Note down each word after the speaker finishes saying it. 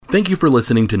Thank you for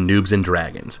listening to Noobs and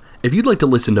Dragons. If you'd like to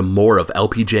listen to more of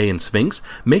LPJ and Sphinx,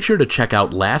 make sure to check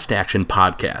out Last Action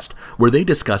Podcast, where they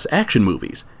discuss action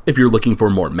movies. If you're looking for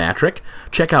more Matrick,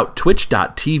 check out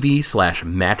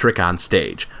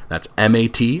twitch.tv/MatrickOnStage. That's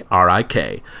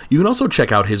MATRIK. You can also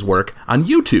check out his work on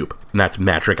YouTube, and that's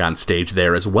Matrick on Stage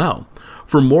there as well.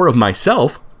 For more of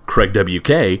myself, Craig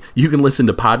WK, you can listen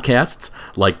to podcasts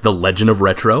like The Legend of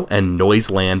Retro and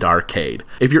Noiseland Arcade.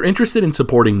 If you're interested in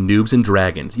supporting Noobs and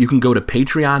Dragons, you can go to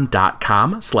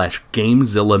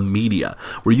patreon.com/GameZilla Media,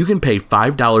 where you can pay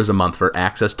 $5 a month for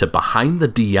access to Behind the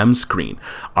DM Screen,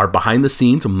 our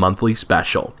behind-the-scenes monthly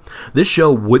special. This show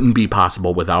wouldn't be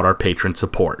possible without our patron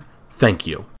support. Thank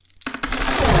you.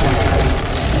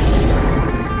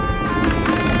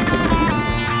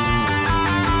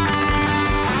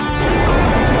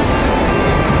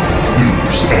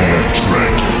 And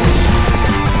Dragons.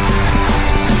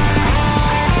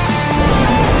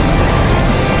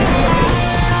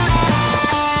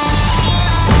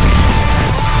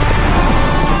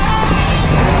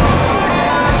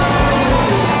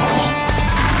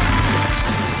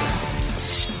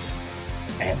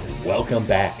 And welcome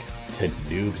back to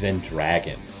Noobs and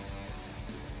Dragons.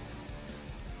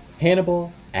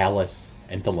 Hannibal, Alice,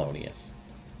 and Thelonious.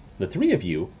 The three of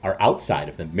you are outside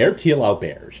of the Mertil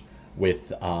Auberge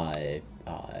with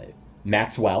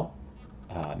Maxwell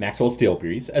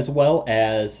Steelbreeze, as well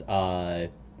as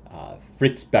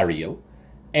Fritz Barrio.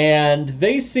 And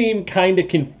they seem kind of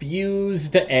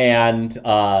confused and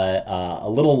a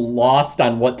little lost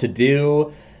on what to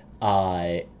do.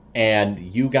 And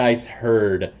you guys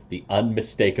heard the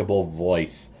unmistakable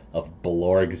voice of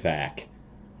Blorgzak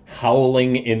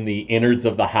howling in the innards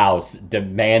of the house,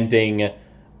 demanding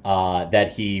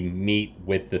that he meet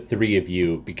with the three of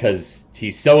you because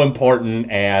he's so important,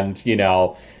 and, you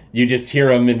know, you just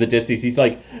hear him in the distance. He's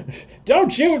like,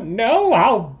 "Don't you know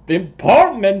how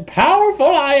important and powerful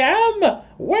I am?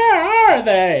 Where are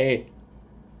they?"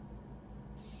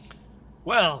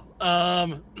 Well,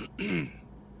 I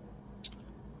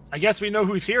guess we know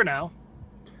who's here now.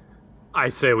 I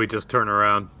say we just turn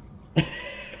around.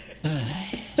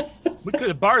 We could,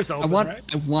 the bar's open, right?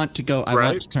 I want to go. I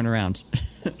want to turn around.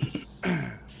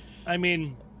 I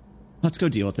mean, let's go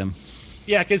deal with him.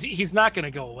 Yeah, because he's not going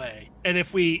to go away, and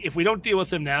if we don't deal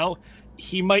with him now,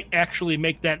 he might actually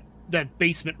make that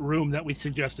basement room that we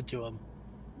suggested to him.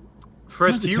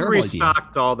 Fritz, you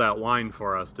restocked all that wine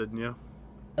for us, didn't you?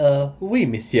 Oui,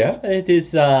 monsieur. It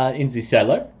is in the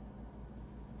cellar.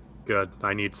 Good.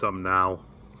 I need some now.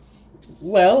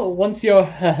 Well, once your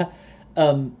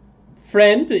friend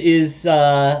is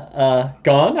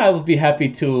gone, I will be happy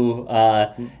to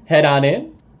head on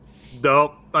in.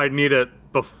 Nope. I need it.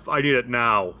 I need it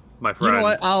now, my friend. You know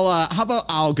what? How about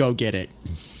I'll go get it?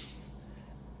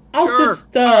 I'll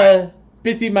just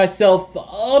busy myself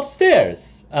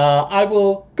upstairs. I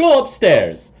will go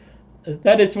upstairs.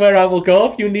 That is where I will go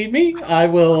if you need me. I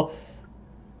will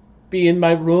be in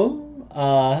my room,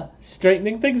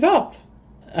 straightening things up.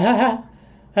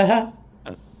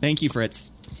 Thank you,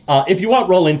 Fritz. If you want,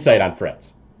 roll insight on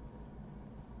Fritz.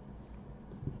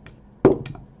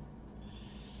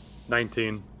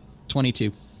 19.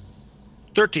 22.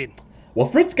 13. Well,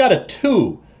 Fritz got a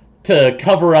 2 to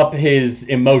cover up his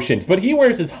emotions, but he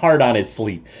wears his heart on his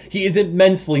sleeve. He is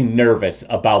immensely nervous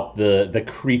about the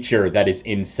creature that is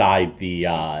inside the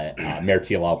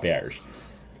Mertil Auberge.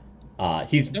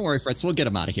 Don't worry, Fritz. We'll get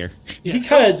him out of here. He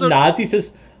kind of nods. He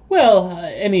says, "Well,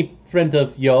 any friend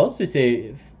of yours is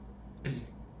a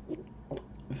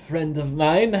friend of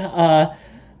mine.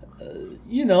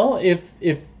 You know, if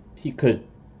he could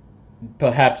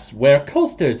perhaps wear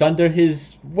coasters under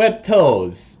his web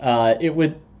toes, it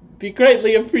would be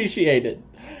greatly appreciated."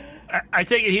 I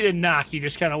take it he didn't knock. He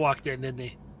just kind of walked in, didn't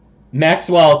he?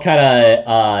 Maxwell kind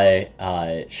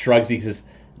of shrugs. He says,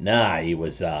 "Nah, he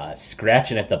was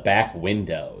scratching at the back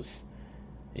windows.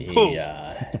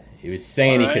 He was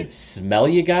saying he could smell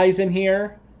you guys in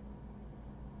here."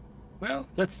 Well,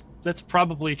 that's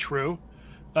probably true.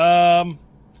 All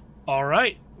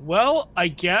right. Well, I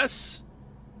guess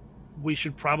we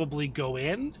should probably go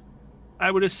in,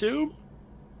 I would assume.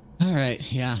 All right.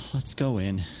 Yeah, let's go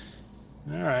in.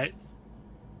 All right.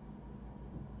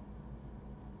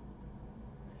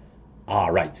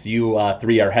 All right. So you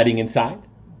three are heading inside?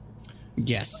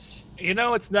 Yes. You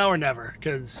know, it's now or never,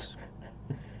 because,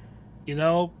 you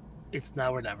know, it's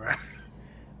now or never.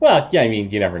 Well, yeah, I mean,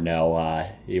 you never know.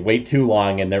 You wait too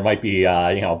long and there might be,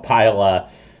 a pile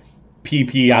of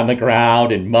pee-pee on the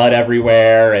ground and mud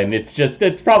everywhere, and it's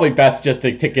probably best just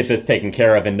to get this taken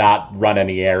care of and not run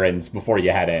any errands before you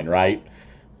head in, right?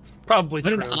 It's probably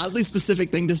true. What an oddly specific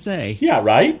thing to say. Yeah,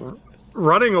 right?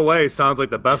 Running away sounds like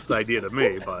the best idea to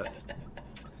me, but...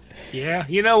 Yeah,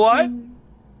 you know what?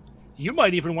 You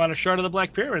might even want a shard of the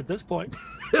Black Pyramid at this point.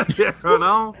 I don't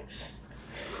know.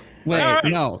 Wait, right,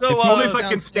 no. so, if he goes if I can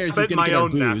downstairs, stab he's it going to my get our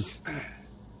own neck. booze.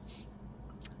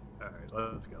 All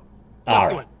right, let's go. All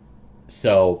go right.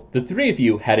 So the three of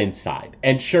you head inside,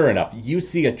 and sure enough, you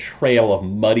see a trail of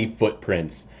muddy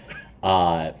footprints,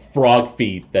 frog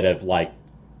feet that have like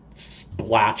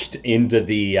splashed into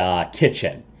the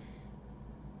kitchen.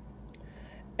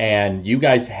 And you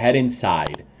guys head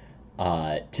inside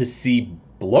to see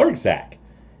Blorgzak.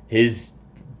 His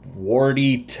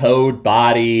warty toad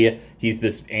body. He's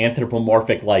this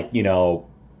anthropomorphic, like, you know,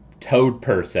 toad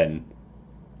person.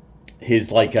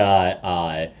 His like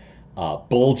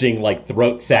bulging like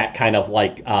throat sac kind of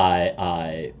like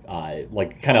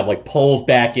pulls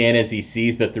back in as he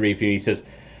sees the three of you. He says,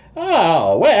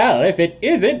 "Oh well, if it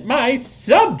isn't my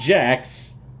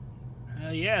subjects."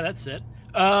 Yeah, that's it.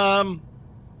 How'd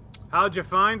you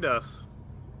find us?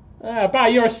 By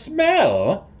your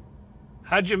smell.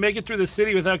 How'd you make it through the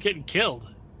city without getting killed?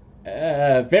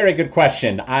 Very good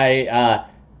question. I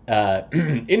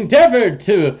endeavored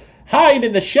to hide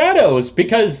in the shadows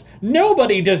because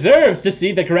nobody deserves to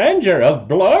see the grandeur of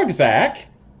Blorgzak.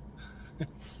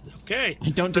 It's okay.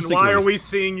 I don't Then disagree. why are we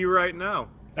seeing you right now?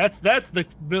 That's the $1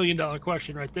 million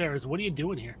question right there. Is what are you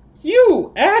doing here?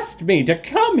 You asked me to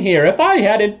come here if I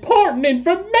had important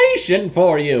information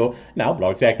for you. Now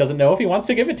Blorgzak doesn't know if he wants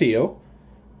to give it to you.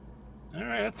 All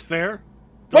right, that's fair.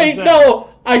 Wait, no!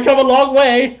 I come a long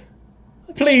way.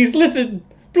 Please listen.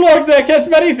 Blorgzak has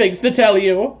many things to tell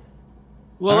you.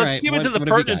 Well, All let's right, give it to the what have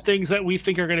you pertinent got? things that we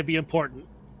think are going to be important.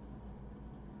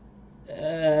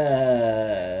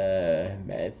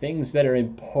 Things that are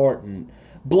important.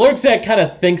 Blorgzak kind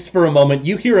of thinks for a moment.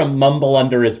 You hear a mumble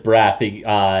under his breath. He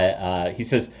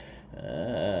says,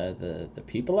 the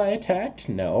people I attacked?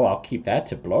 No, I'll keep that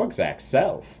to Blorgzak's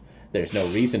self. There's no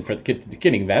reason for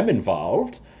getting them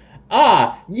involved.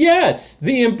 Ah, yes,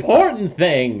 the important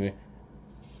thing.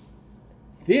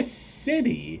 This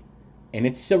city and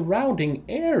its surrounding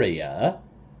area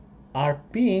are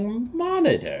being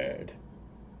monitored.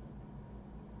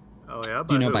 Oh yeah,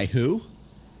 Do you know by who?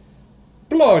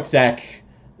 Blorgzak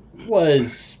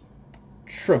was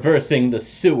traversing the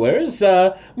sewers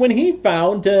when he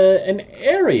found an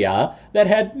area that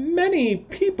had many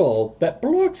people that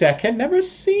Blorgzak had never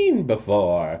seen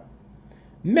before.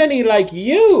 Many like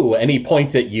you, and he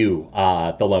points at you,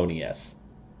 Thelonious.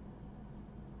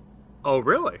 Oh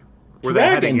really? Were they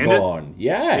heading into? Dragonborn,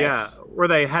 yes. Yeah. Were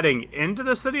they heading into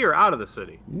the city or out of the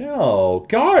city? No,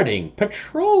 guarding,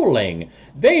 patrolling.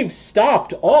 They've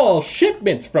stopped all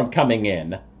shipments from coming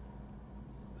in.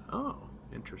 Oh,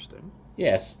 interesting.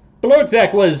 Yes,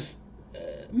 Blorgzak was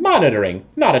monitoring,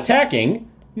 not attacking.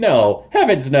 No,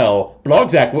 heavens no.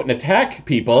 Blorgzak wouldn't attack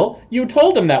people. You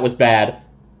told him that was bad.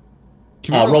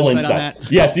 Can we roll insight on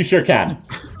that? Yes, you sure can.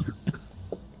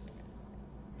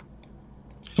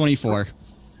 24.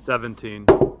 17.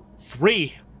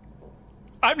 3.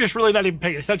 I'm just really not even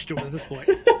paying attention to it at this point.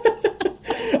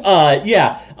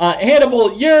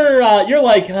 Hannibal, you're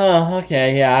like,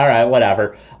 okay, yeah, all right,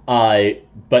 whatever.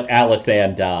 But Alice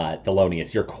and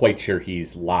Thelonious, you're quite sure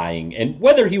he's lying. And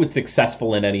whether he was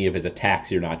successful in any of his attacks,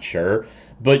 you're not sure.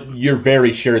 But you're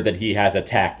very sure that he has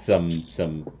attacked some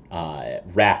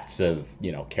rafts of,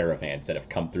 caravans that have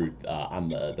come through on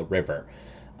the river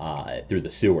through the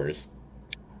sewers.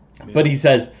 Yeah. But he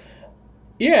says,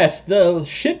 yes, the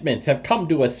shipments have come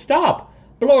to a stop.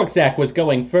 Blorgzak was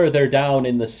going further down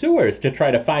in the sewers to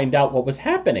try to find out what was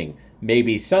happening.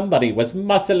 Maybe somebody was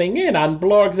muscling in on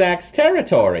Blorgzak's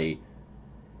territory.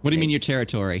 What do you mean your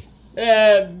territory?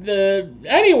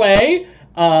 Anyway,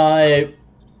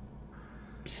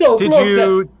 so did Blorgzak...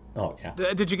 you? Oh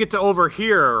yeah. Did you get to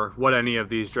overhear what any of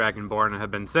these Dragonborn have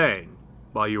been saying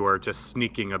while you were just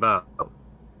sneaking about?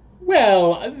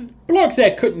 Well,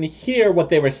 Blorgzak couldn't hear what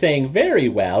they were saying very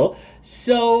well,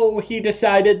 so he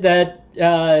decided that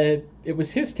it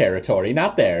was his territory,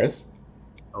 not theirs.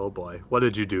 Oh boy, what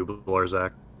did you do,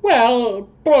 Blorgzak? Well,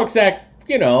 Blorgzak,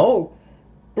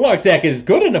 Blorgzak is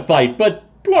good in a fight, but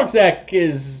Blorgzak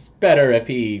is better if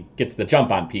he gets the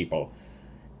jump on people.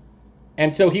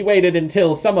 And so he waited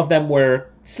until some of them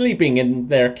were sleeping in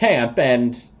their camp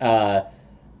and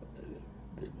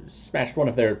smashed one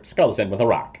of their skulls in with a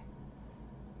rock.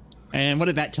 And what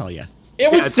did that tell you? It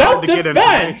was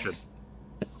self-defense!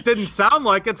 Didn't sound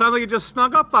like it. Sounded like you just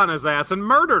snuck up on his ass and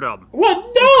murdered him.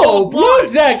 Well, no! cold blood.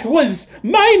 Blogzak was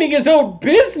minding his own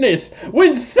business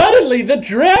when suddenly the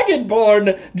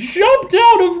Dragonborn jumped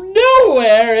out of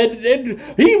nowhere and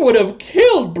he would have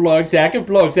killed Blogzak if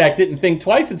Blogzak didn't think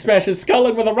twice and smash his skull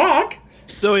in with a rock.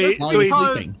 So he, While so he's he,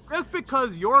 sleeping. Just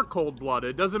because you're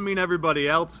cold-blooded doesn't mean everybody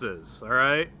else is, all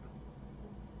right?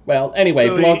 Well, anyway,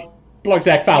 So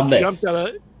Blogzak found this. jumped out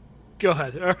of. Go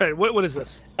ahead. All right. What is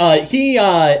this? He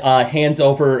hands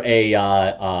over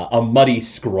a muddy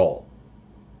scroll.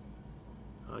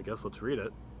 I guess let's read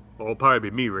it. Well, it'll probably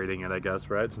be me reading it, I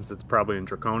guess, right? Since it's probably in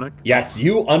Draconic. Yes,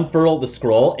 you unfurl the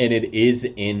scroll, and it is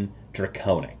in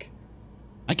Draconic.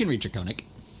 I can read Draconic.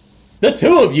 The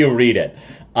two of you read it.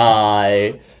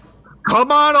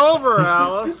 Come on over,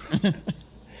 Alice.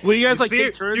 Will you guys You like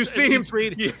take see- turns? you and seemed each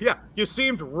read? Yeah, you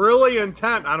seemed really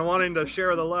intent on wanting to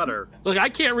share the letter. Look, I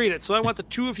can't read it, so I want the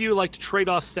two of you like to trade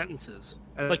off sentences,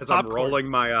 like As I'm popcorn. rolling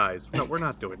my eyes. No, we're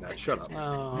not doing that. Shut up.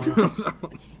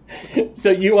 Oh. So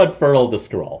you unfurl the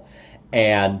scroll,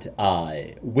 and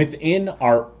within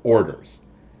our orders,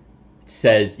 it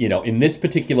says, in this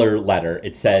particular letter,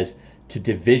 it says to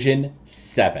Division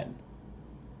 7.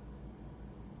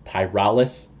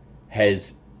 Pyralis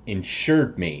has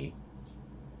ensured me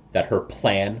that her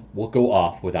plan will go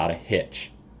off without a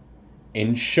hitch.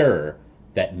 Ensure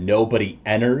that nobody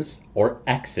enters or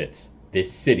exits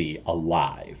this city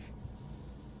alive.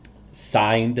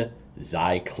 Signed,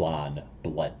 Zyklon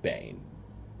Bloodbane.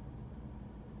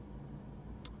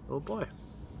 Oh boy.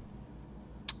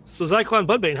 So Zyklon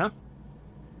Bloodbane, huh?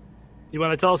 You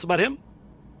want to tell us about him?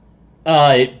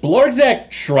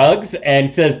 Blorgzak shrugs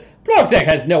and says, Blorgzak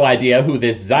has no idea who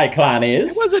this Zyklon I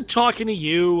is. wasn't talking to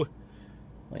you,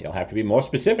 Well, you'll have to be more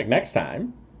specific next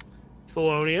time.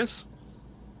 Thelonious.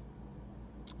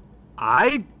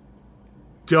 I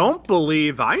don't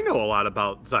believe I know a lot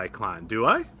about Zyklon, do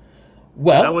I?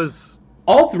 Well, That was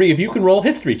all three of you can roll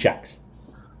history checks.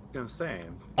 gonna say.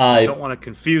 I don't want to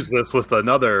confuse this with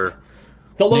another.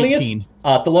 Thelonious, 19.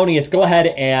 Thelonious, go ahead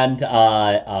and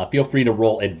feel free to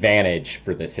roll advantage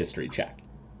for this history check.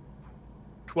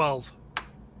 12.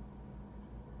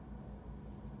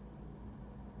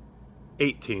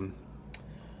 18.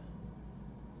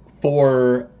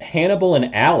 For Hannibal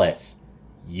and Alice,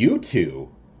 you two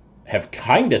have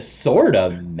kind of sort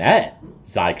of met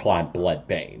Zyklon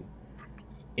Bloodbane.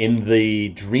 In the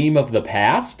Dream of the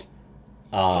Past,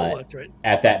 Oh, that's right.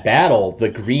 at that battle, the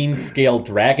green-scaled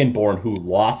Dragonborn who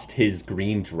lost his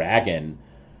green dragon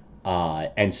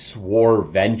and swore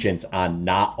vengeance on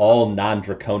not all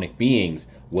non-draconic beings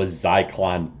was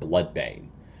Zyklon Bloodbane.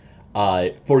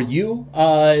 For you,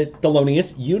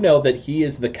 Thelonious, you know that he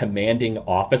is the commanding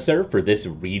officer for this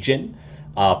region,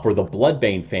 for the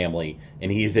Bloodbane family,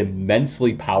 and he is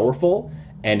immensely powerful,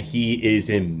 and he is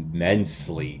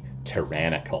immensely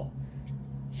tyrannical.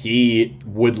 He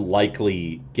would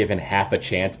likely, given half a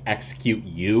chance, execute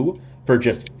you for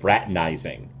just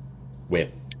fraternizing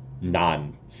with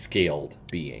non-scaled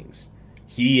beings.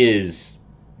 He is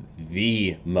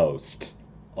the most,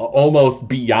 almost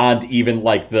beyond even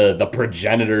like the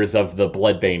progenitors of the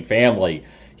Bloodbane family.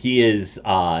 He is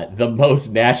the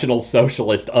most National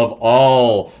Socialist of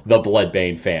all the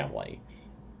Bloodbane family.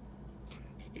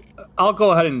 I'll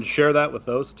go ahead and share that with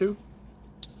those two.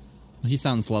 He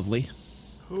sounds lovely.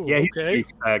 Ooh, Yeah, he's okay. a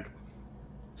douchebag.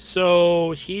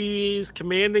 So he's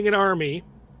commanding an army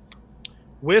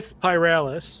with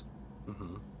Pyralis,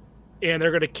 Mhm. and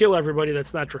they're going to kill everybody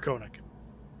that's not draconic.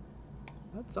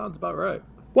 That sounds about right.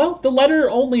 Well, the letter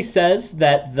only says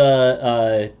that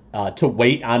to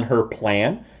wait on her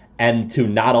plan and to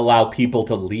not allow people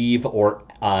to leave or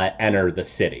enter the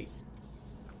city.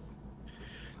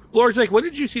 Blorgzak, when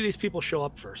did you see these people show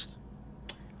up first?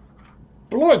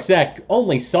 Blorgzak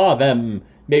only saw them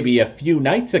maybe a few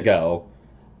nights ago.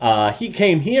 He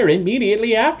came here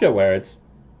immediately afterwards.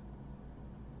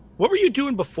 What were you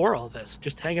doing before all this?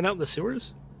 Just hanging out in the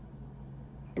sewers?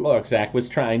 Blorgzak was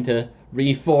trying to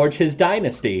reforge his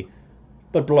dynasty.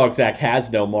 But Blorgzak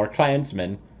has no more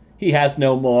clansmen. He has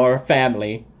no more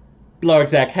family.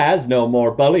 Blorgzak has no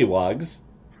more bullywugs.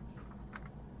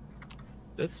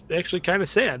 That's actually kind of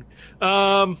sad.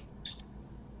 I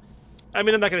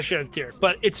mean, I'm not going to shed a tear,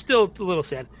 but it's still a little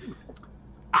sad.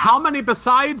 How many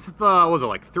besides the, was it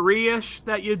like 3-ish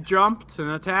that you jumped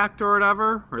and attacked or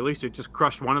whatever? Or at least you just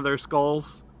crushed one of their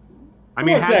skulls? I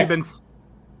mean, had you been...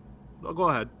 Oh, go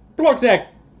ahead. Blorgzak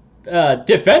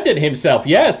defended himself,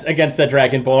 yes, against the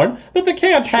Dragonborn, but the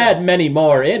camp had many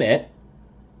more in it.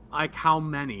 Like, how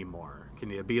many more? Can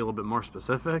you be a little bit more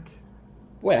specific?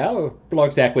 Well,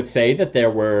 Blorgzak would say that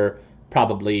there were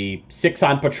probably 6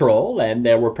 on patrol, and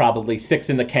there were probably 6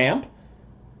 in the camp.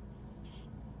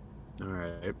 All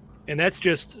right. And that's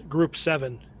just group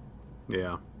 7.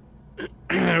 Yeah.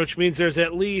 Which means there's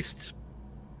at least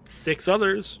 6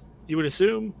 others, you would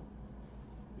assume.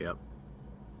 Yep.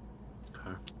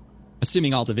 Okay.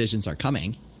 Assuming all divisions are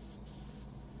coming.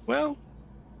 Well,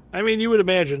 I mean, you would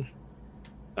imagine.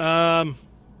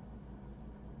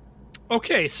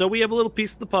 Okay, so we have a little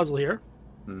piece of the puzzle here.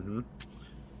 Mm-hmm.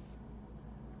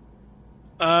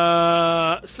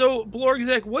 So,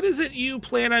 Blorgzak, what is it you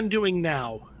plan on doing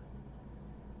now?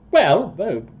 Well,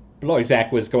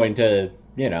 Blorgzak was going to,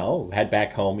 head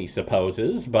back home, he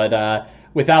supposes, but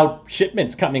without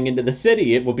shipments coming into the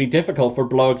city, it will be difficult for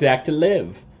Blorgzak to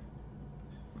live.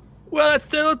 Well,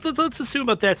 let's assume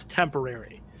that that's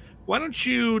temporary. Why don't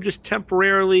you just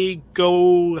temporarily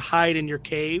go hide in your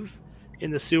cave in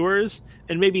the sewers,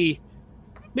 and maybe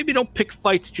don't pick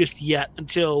fights just yet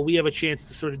until we have a chance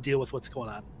to sort of deal with what's going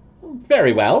on.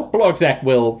 Very well. Blorgzak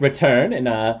will return in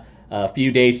a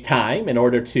few days' time in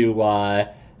order to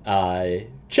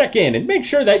check in and make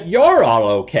sure that you're all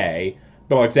okay.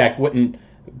 Blorgzak wouldn't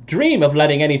dream of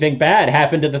letting anything bad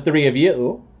happen to the 3 of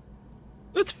you.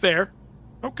 That's fair.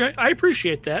 Okay, I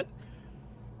appreciate that.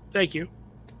 Thank you.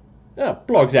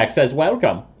 Blorgzak says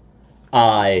welcome.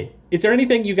 Is there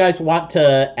anything you guys want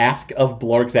to ask of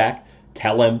Blorgzak?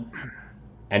 Tell him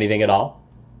anything at all?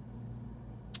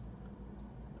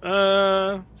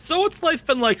 So what's life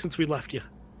been like since we left you?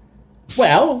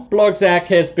 Well, Blorgzak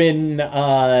has been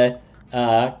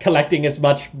collecting as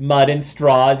much mud and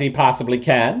straw as he possibly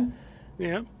can.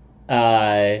 Yeah.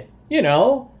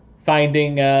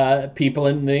 Finding people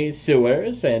in the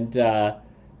sewers and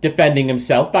defending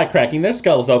himself by cracking their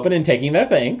skulls open and taking their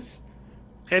things.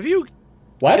 Have you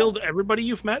killed everybody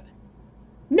you've met?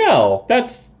 No,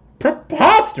 that's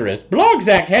preposterous.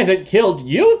 Blorgzak hasn't killed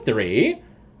you 3.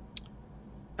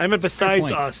 I meant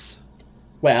besides us.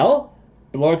 Well,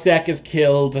 Blorgzak has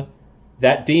killed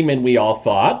that demon we all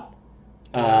fought.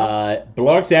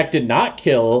 Blorgzak did not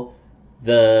kill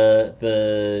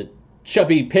the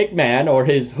chubby pigman or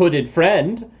his hooded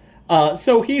friend.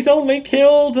 So he's only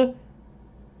killed,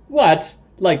 what,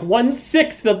 like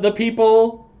 1/6 of the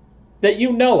people that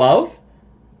you know of?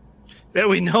 That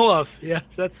we know of. Yeah,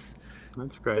 that's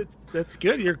great. That's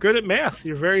good. You're good at math.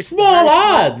 You're very small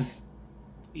odds.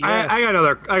 Yes. I got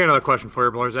another question for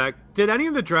you, Blorgzak. Did any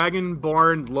of the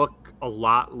Dragonborn look a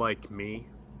lot like me?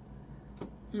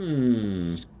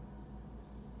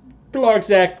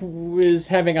 Blorgzak was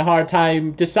having a hard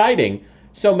time deciding.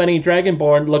 So many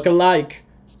Dragonborn look alike.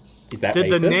 Is that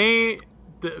racist? The name,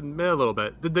 a little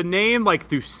bit. Did the name like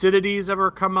Thucydides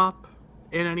ever come up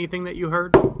in anything that you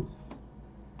heard?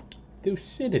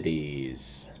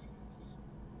 Thucydides.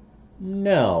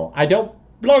 No, I don't.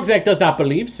 Blorgzak does not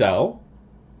believe so.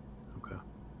 Okay.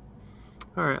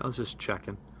 All right, I was just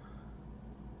checking.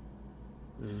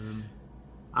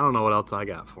 I don't know what else I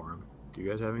got for him. Do you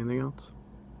guys have anything else?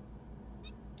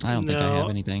 I don't think I have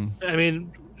anything. I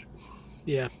mean,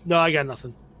 yeah. No, I got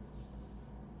nothing.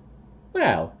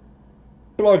 Well,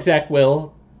 Blorgzak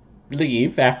will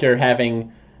leave after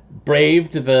having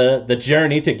braved the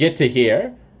journey to get to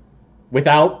here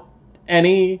without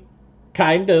any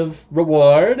kind of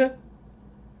reward.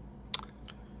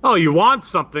 Oh, you want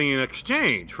something in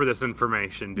exchange for this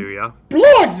information, do you?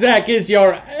 Blorgzak is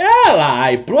your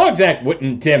ally. Blorgzak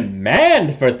wouldn't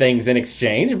demand for things in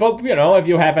exchange, but, if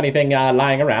you have anything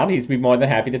lying around, he'd be more than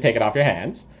happy to take it off your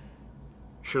hands.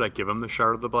 Should I give him the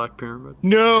Shard of the Black Pyramid?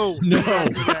 No. No.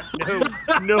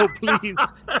 No, please.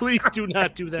 Please do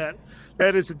not do that.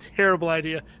 That is a terrible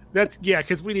idea.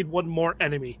 Because we need one more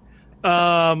enemy.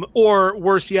 Or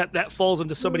worse yet, that falls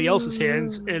into somebody else's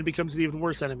hands and becomes an even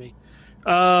worse enemy.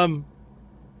 What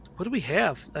do we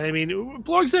have? I mean,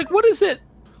 Blorgzak, what is it?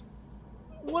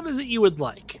 What is it you would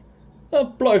like?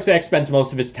 Blorgzak spends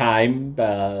most of his time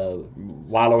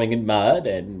wallowing in mud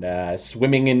and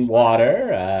swimming in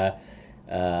water.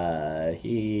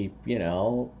 He,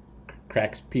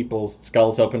 cracks people's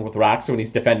skulls open with rocks when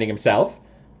he's defending himself.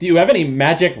 Do you have any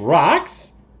magic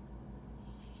rocks?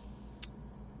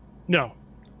 No.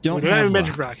 Don't we don't have have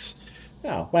magic rocks.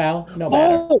 Oh, well, no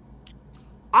matter. Oh!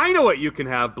 I know what you can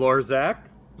have, Blorgzak.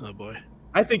 Oh, boy.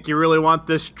 I think you really want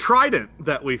this trident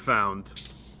that we found.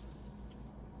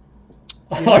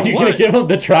 Are you going to give him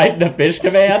the trident of fish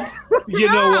command? You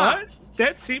know what?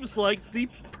 That seems like the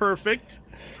perfect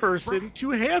person to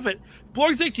have it.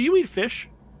 Blorgzak, do you eat fish?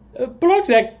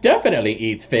 Blorgzak definitely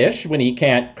eats fish when he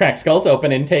can't crack skulls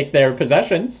open and take their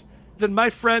possessions. Then, my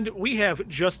friend, we have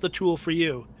just the tool for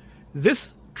you.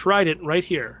 This trident right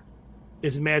here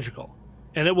is magical,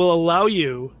 and it will allow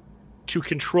you to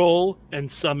control and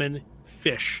summon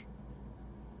fish.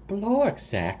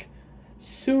 Blorgzak,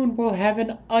 soon we'll have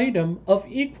an item of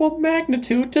equal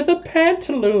magnitude to the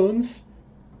pantaloons.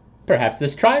 Perhaps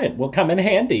this trident will come in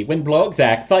handy when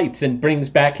Blorgzak fights and brings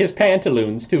back his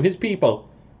pantaloons to his people.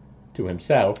 To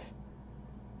himself.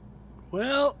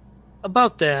 Well,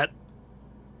 about that.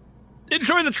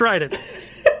 Enjoy the trident.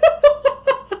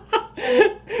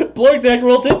 Blorgzak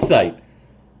rolls insight.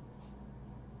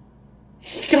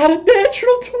 He got a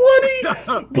natural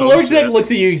 20! Blorgzak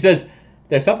looks at you, he says,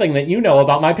 there's something that you know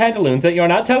about my pantaloons that you're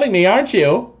not telling me, aren't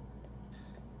you?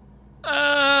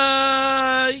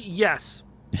 Yes.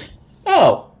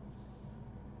 Oh.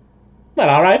 Well,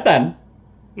 alright then.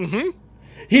 Mm-hmm.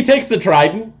 He takes the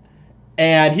trident,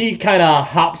 and he kind of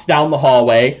hops down the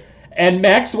hallway, and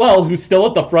Maxwell, who's still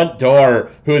at the front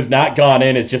door, who has not gone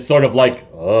in, is just sort of like,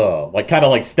 ugh, like kind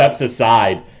of like steps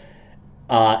aside.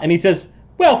 And he says,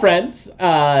 well, friends,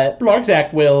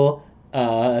 Blorgzak will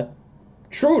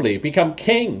truly become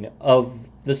king of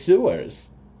the sewers.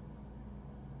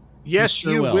 Yes,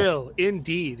 sure you will. will,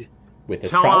 indeed. With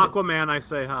his Tell trident. Aquaman I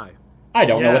say hi. I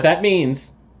don't know what Yes. that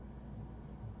means.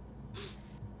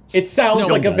 It sounds No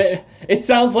like one does. it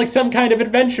sounds like some kind of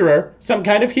adventurer, some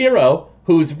kind of hero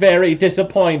who's very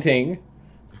disappointing.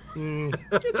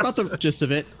 It's about the gist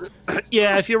of it.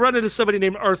 Yeah, if you run into somebody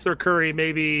named Arthur Curry,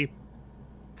 maybe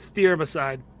steer him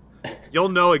aside. You'll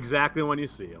know exactly when you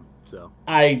see him. So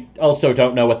I also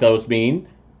don't know what those mean.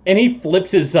 And he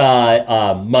flips his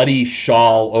muddy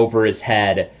shawl over his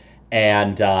head,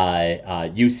 and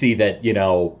you see that, you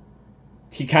know,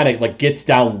 he kind of like gets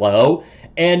down low,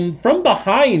 and from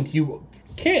behind you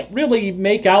can't really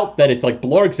make out that it's like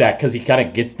Blorgzak because he kind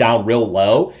of gets down real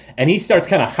low, and he starts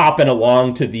kind of hopping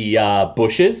along to the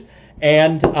bushes,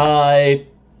 and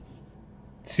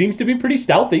seems to be pretty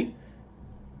stealthy.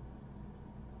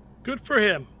 Good for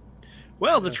him.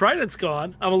 Well, the trident's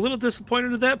gone. I'm a little disappointed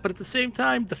with that, but at the same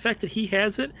time, the fact that he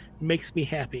has it makes me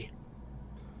happy.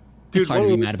 It's hard to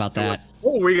be what- mad about that.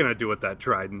 What were we gonna do with that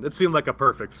trident? It seemed like a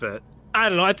perfect fit. I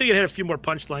don't know. I think it had a few more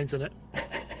punchlines in it.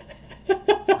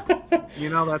 You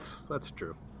know, that's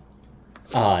true.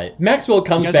 Maxwell You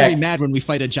comes guys will back. be mad when we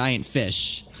fight a giant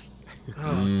fish.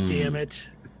 Oh, damn it.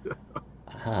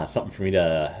 Something for me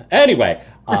to. Anyway,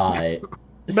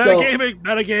 so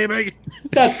Metagaming.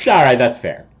 that's all right. That's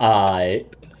fair.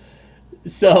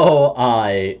 So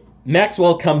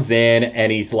Maxwell comes in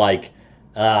and he's like,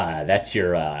 "That's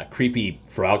your creepy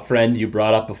frog friend you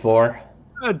brought up before.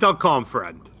 Don't call him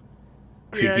friend.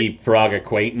 Creepy frog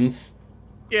acquaintance.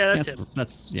 Yeah,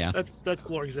 that's him. Yeah. That's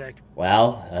Blorgzak.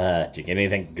 Well, did you get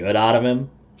anything good out of him?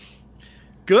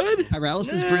 Good?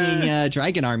 Pyralis is bringing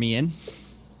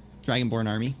Dragonborn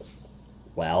army.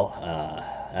 Well,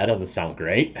 that doesn't sound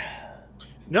great.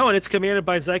 No, and it's commanded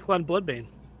by Zyklon Bloodbane,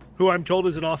 who I'm told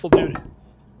is an awful dude.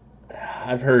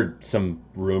 I've heard some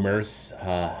rumors.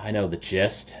 I know the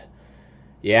gist.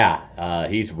 Yeah,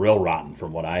 he's real rotten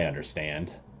from what I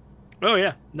understand. Oh,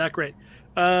 yeah. Not great.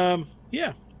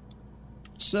 Yeah.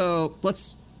 So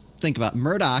let's think about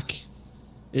Murdoch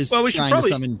is Well, we should trying probably-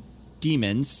 to summon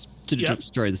demons to Yep.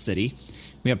 destroy the city.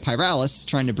 We have Pyralis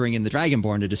trying to bring in the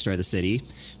Dragonborn to destroy the city.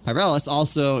 Pyralis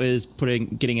also is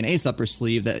getting an ace up her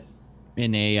sleeve that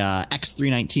in a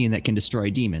X319 that can destroy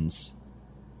demons.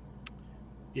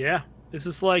 Yeah. This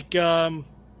is like,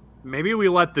 Maybe we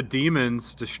let the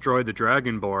demons destroy the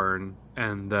Dragonborn,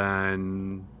 and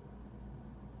then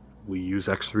we use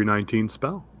X319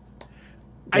 spell.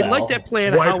 I'd Well, like that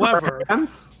plan. Wipe our However,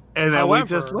 hands, and then we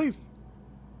just leave.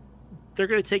 they're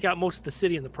going to take out most of the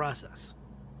city in the process.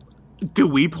 Do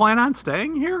we plan on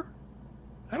staying here?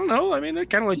 I don't know. I mean, I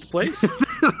kind of like the place.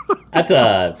 That's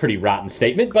a pretty rotten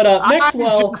statement, but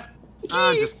Maxwell.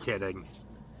 I'm just kidding.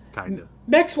 Kind of.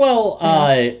 Maxwell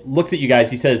looks at you guys.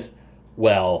 He says,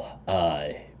 "Well,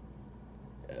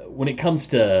 when it comes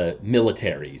to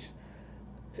militaries,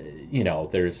 you know,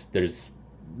 there's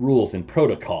rules and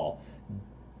protocol.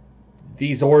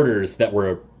 These orders that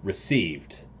were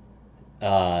received,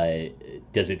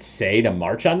 does it say to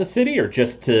march on the city or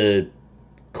just to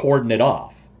cordon it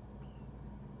off?"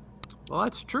 Well,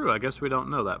 that's true. I guess we don't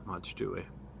know that much, do we?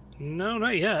 No,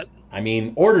 not yet. I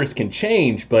mean, orders can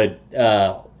change, but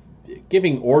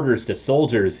giving orders to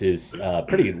soldiers is a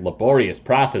pretty laborious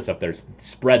process if they're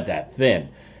spread that thin.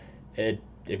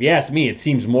 If you ask me, it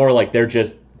seems more like they're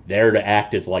just there to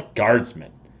act as like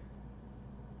guardsmen.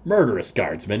 Murderous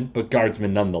guardsmen, but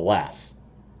guardsmen nonetheless.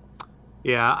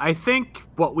 Yeah, I think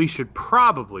what we should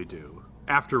probably do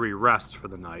after we rest for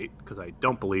the night, because I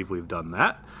don't believe we've done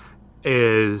that,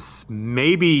 is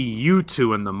maybe you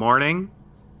two in the morning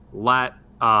let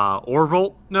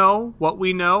Orville know what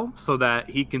we know so that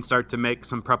he can start to make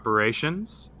some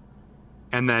preparations.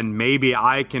 And then maybe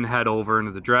I can head over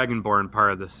into the Dragonborn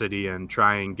part of the city and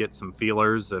try and get some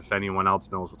feelers if anyone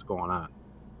else knows what's going on.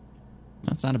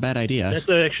 That's not a bad idea. That's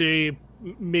actually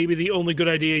maybe the only good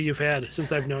idea you've had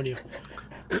since I've known you.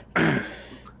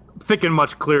 Thinking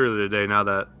much clearer today now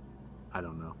that I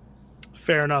don't know.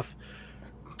 Fair enough.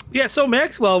 Yeah, so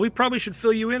Maxwell, we probably should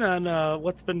fill you in on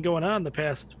what's been going on the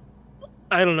past,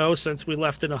 I don't know, since we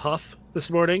left in a huff this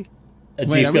morning.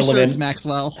 Wait, are we sure it's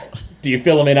Maxwell? Do you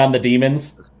fill him in on the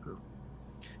demons?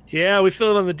 Yeah, we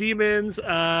fill in on the demons,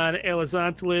 on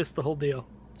Elizontalis, the whole deal.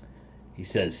 He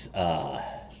says,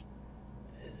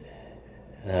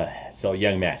 so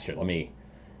young master, let me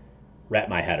wrap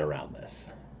my head around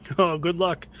this. Oh, good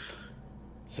luck.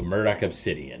 So Murdoch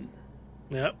Obsidian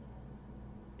Yep.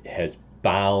 has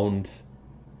bound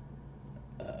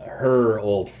her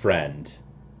old friend,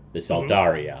 this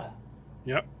Aldaria,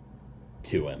 Yep.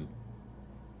 to him.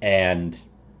 And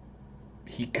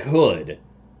he could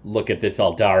look at this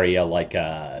Aldaria like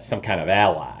some kind of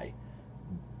ally,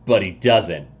 but he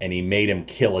doesn't, and he made him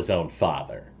kill his own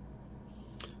father.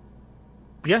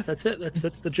 Yeah, that's it.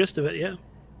 That's the gist of it, yeah.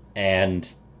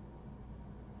 And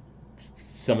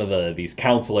some of these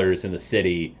counselors in the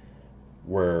city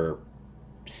were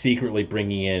secretly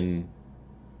bringing in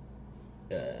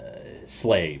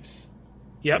slaves.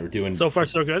 Yep. They were doing so far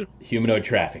so good. humanoid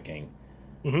trafficking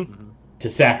Mm-hmm. to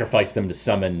sacrifice them to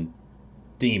summon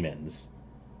demons.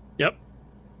 Yep.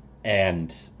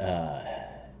 And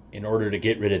in order to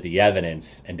get rid of the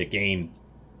evidence and to gain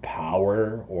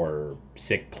power or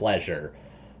sick pleasure,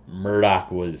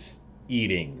 Murdoch was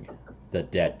eating the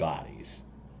dead bodies.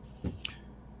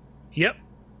 Yep.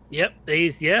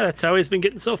 That's how he's been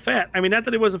getting so fat. I mean, not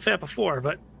that he wasn't fat before,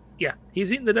 but yeah,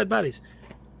 he's eating the dead bodies.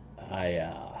 I'm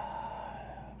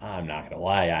not gonna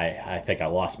lie, I think I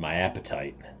lost my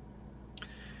appetite.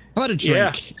 How about a drink?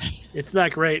 Yeah, it's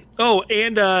not great. Oh,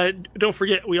 and don't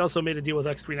forget, we also made a deal with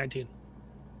X319.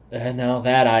 No,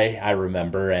 that I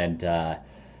remember, and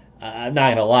I'm not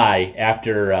gonna lie,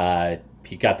 after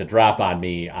he got the drop on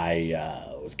me, I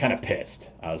was kind of pissed.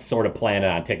 I was sort of planning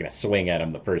on taking a swing at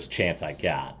him the first chance I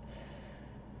got.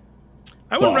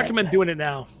 I wouldn't recommend doing it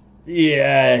now.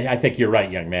 Yeah, I think you're right,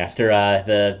 young master.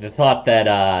 The thought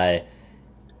that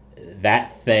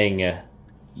that thing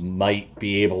might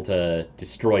be able to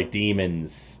destroy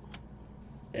demons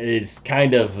is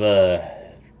kind of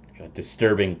a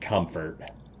disturbing comfort.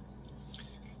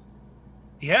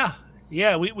 Yeah,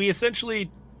 we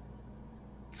essentially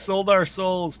sold our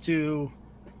souls to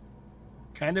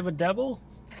kind of a devil.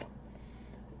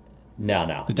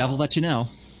 No. The devil let you know.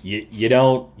 You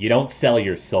don't sell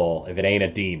your soul if it ain't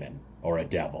a demon or a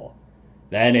devil.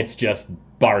 Then it's just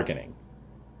bargaining.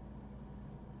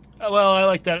 Well, I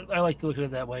like that. I like to look at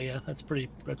it that way. Yeah, that's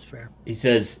fair. He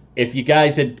says, if you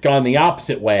guys had gone the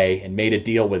opposite way and made a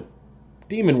deal with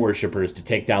demon worshippers to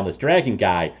take down this dragon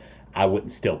guy, I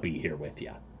wouldn't still be here with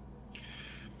you.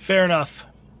 Fair enough.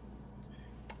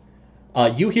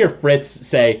 You hear Fritz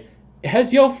say,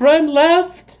 "Has your friend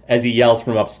left?" as he yells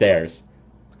from upstairs.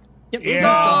 Yep, Yeah. he's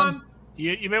gone.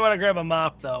 You may want to grab a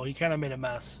mop, though. He kind of made a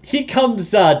mess. He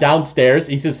comes downstairs.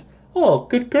 He says, "Oh,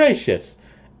 good gracious."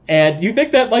 And you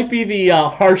think that might be the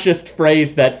harshest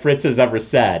phrase that Fritz has ever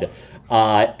said.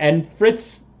 And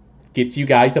Fritz gets you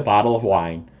guys a bottle of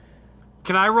wine.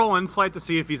 Can I roll insight to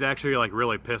see if he's actually like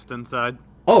really pissed inside?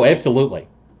 Oh, absolutely.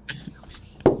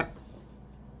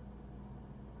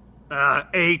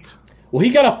 8. Well, he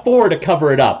got a 4 to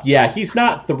cover it up. Yeah, he's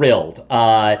not thrilled.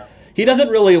 He doesn't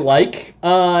really like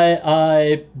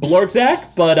Blorgzak,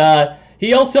 but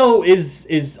he also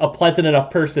is a pleasant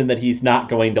enough person that he's not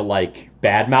going to like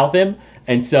badmouth him.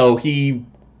 And so he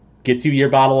gets you your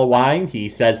bottle of wine. He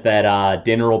says that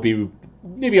dinner will be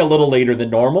maybe a little later than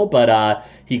normal, but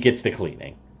he gets the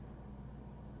cleaning.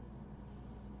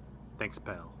 Thanks,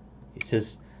 pal. He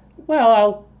says, "Well,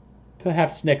 I'll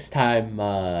perhaps next time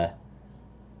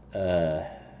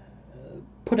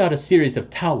put out a series of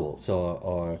towels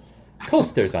or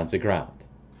coasters on the ground."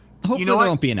 Hopefully You know there what?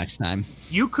 won't be a next time.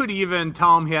 You could even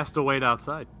tell him he has to wait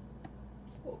outside.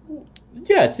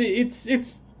 Yes,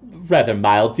 it's rather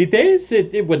mild these days.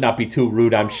 It would not be too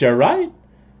rude, I'm sure, right?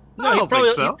 No, I he'd don't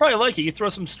think so. probably like it. You throw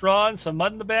some straw and some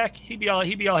mud in the back. He'd be all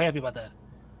happy about that.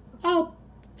 I'll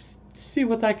see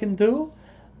what I can do.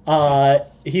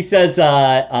 He says,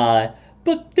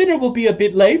 but dinner will be a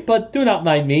bit late, but do not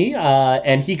mind me.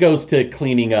 And he goes to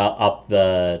cleaning up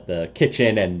the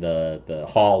kitchen and the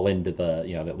hall into the,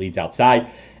 that leads outside.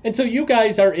 And so you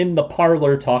guys are in the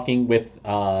parlor talking with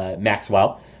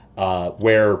Maxwell,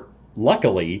 where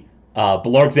luckily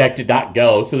Blorgzak did not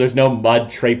go, so there's no mud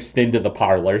traipsed into the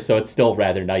parlor, so it's still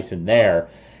rather nice in there.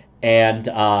 And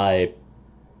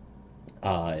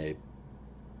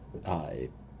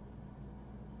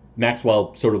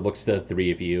Maxwell sort of looks to the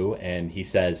three of you, and he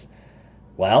says,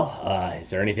 well, is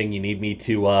there anything you need me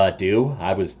to do?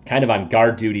 I was kind of on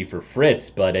guard duty for Fritz,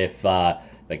 but if the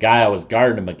guy I was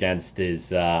guarding him against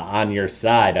is on your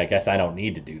side, I guess I don't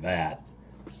need to do that.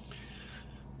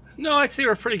 No, I'd say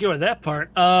we're pretty good with that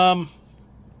part. What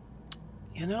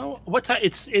time?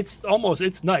 It's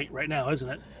almost night right now, isn't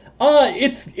it?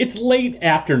 It's late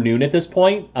afternoon at this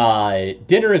point.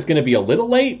 Dinner is going to be a little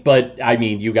late, but I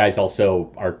mean, you guys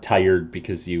also are tired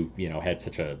because you had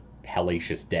such a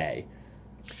hellacious day.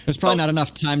 There's probably not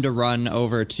enough time to run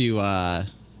over to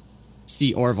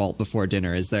see Orvalt before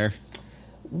dinner, is there?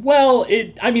 Well,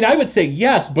 I would say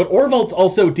yes, but Orvalt's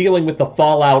also dealing with the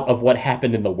fallout of what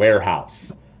happened in the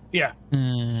warehouse. Yeah.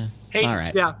 Hey, all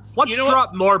right. Yeah, let's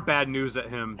drop more bad news at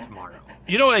him tomorrow.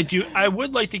 You know what I do? I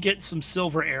would like to get some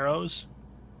silver arrows.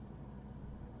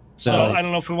 So I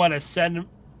don't know if we want to send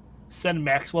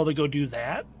Maxwell to go do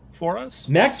that for us.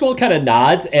 Maxwell kind of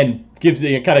nods and gives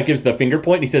the finger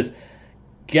point, and he says,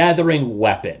 gathering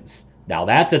weapons. Now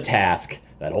that's a task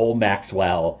that old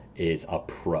Maxwell is a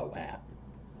pro at.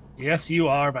 Yes, you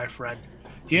are, my friend.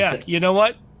 Yeah, you know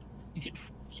what?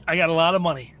 I got a lot of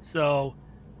money, so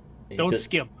don't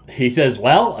skimp. He says,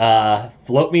 well,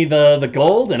 float me the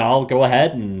gold, and I'll go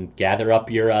ahead and gather up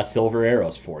your silver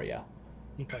arrows for you.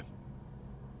 Okay.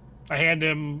 I hand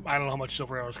him, I don't know how much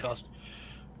silver arrows cost.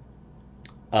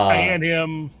 I hand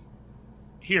him,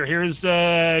 here's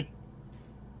 300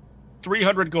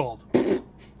 gold.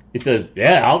 He says,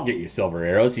 yeah, I'll get you silver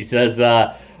arrows. He says,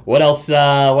 what else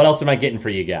am I getting for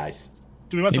you guys?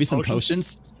 Do we want maybe some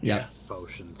potions? Yeah.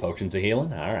 Potions of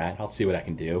healing? All right, I'll see what I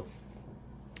can do.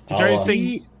 Is there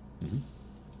anything...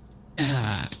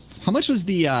 how much was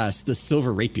the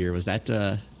silver rapier? Was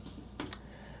that...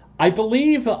 I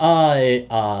believe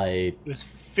it was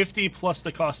 50 plus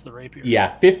the cost of the rapier.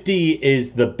 Yeah, 50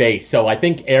 is the base. So I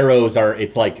think arrows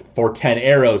it's like for 10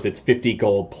 arrows, it's 50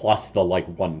 gold plus the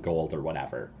 1 gold or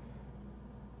whatever.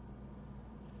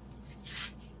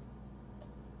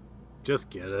 Just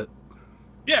get it.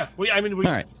 Yeah, all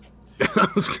right. I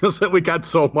was gonna say we got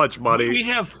so much money. We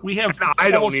have. I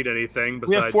don't need anything.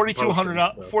 We have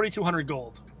 4,200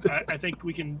 gold. I think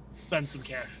we can spend some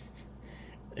cash.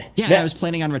 Yeah, I was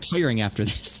planning on retiring after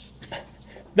this.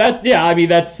 That's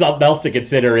something else to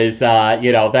consider. Is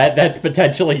that's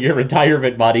potentially your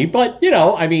retirement money, but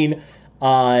there's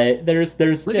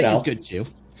living is good too.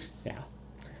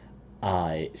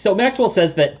 Yeah. So Maxwell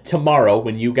says that tomorrow,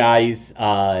 when you guys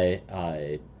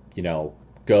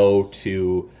go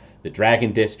to the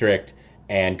Dragon District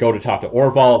and go to talk to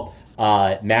Orvalt,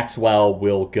 Maxwell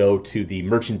will go to the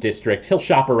Merchant District. He'll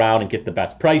shop around and get the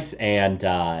best price, and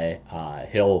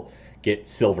he'll get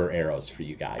silver arrows for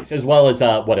you guys, as well as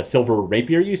a silver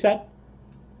rapier you said?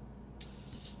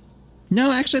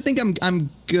 No, actually, I think I'm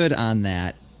good on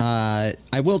that.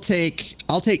 I'll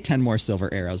take 10 more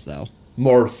silver arrows though.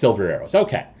 More silver arrows.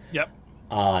 Okay. Yep.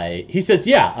 He says,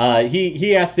 yeah.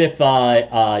 He asks if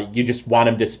you just want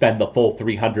him to spend the full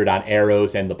 300 on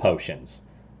arrows and the potions.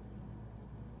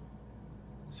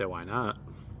 So why not?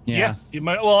 Yeah. You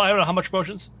might. Well, I don't know how much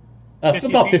potions. It's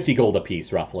about 50 gold a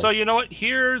piece, roughly. So you know what?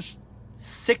 Here's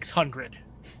 600.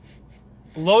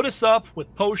 Load us up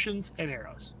with potions and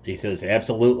arrows. He says,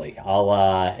 absolutely.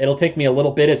 It'll take me a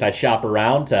little bit as I shop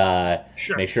around.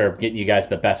 Sure. Make sure I'm getting you guys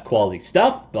the best quality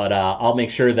stuff, but I'll make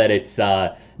sure that it's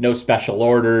no special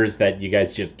orders, that you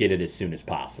guys just get it as soon as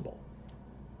possible.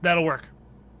 That'll work.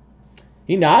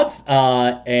 He nods.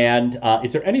 And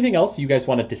is there anything else you guys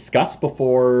want to discuss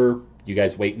before you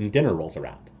guys wait and dinner rolls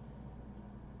around?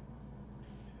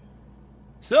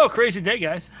 So, crazy day,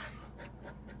 guys.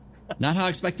 Not how I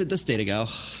expected this day to go.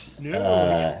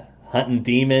 No. Hunting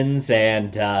demons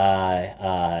and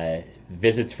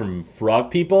visits from frog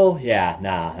people? Yeah,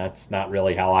 nah, that's not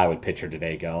really how I would picture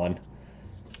today going.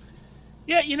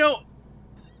 Yeah,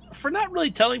 for not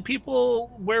really telling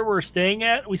people where we're staying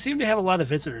at, we seem to have a lot of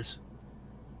visitors.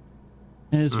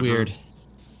 It is weird.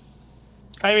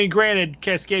 I mean, granted,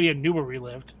 Cascadia knew where we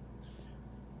lived.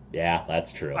 Yeah,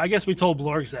 that's true. I guess we told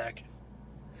Blorgzak.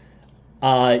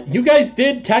 You guys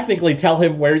did technically tell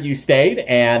him where you stayed,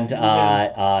 and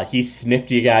he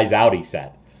sniffed you guys out, he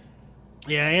said.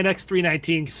 Yeah, Annex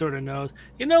 319 sort of knows.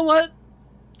 You know what?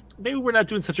 Maybe we're not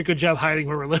doing such a good job hiding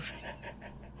where we're living.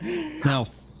 No.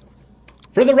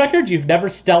 For the record, you've never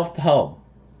stealthed home.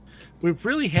 We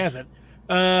really haven't.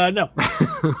 No.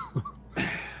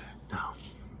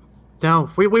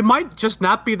 No, we might just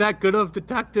not be that good of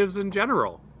detectives in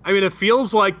general. I mean, it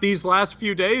feels like these last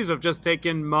few days have just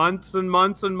taken months and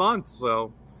months and months.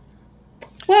 So,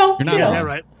 well, You're not yeah, wrong.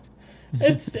 right.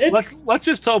 it's Let's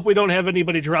just hope we don't have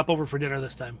anybody drop over for dinner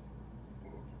this time.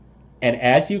 and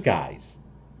as you guys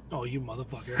Oh, you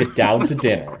motherfucker! sit down to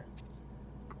dinner,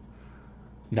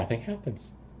 nothing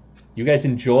happens. You guys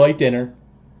enjoy dinner.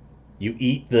 You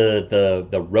eat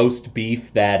the roast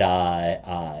beef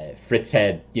that Fritz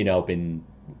had, been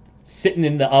sitting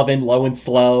in the oven low and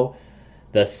slow.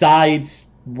 The sides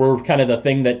were kind of the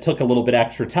thing that took a little bit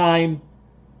extra time.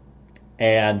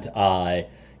 And,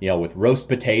 with roast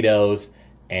potatoes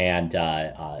and,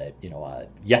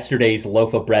 yesterday's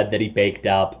loaf of bread that he baked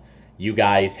up, you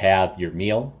guys have your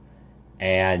meal.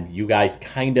 And you guys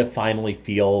kind of finally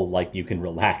feel like you can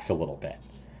relax a little bit.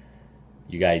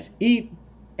 You guys eat,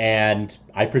 and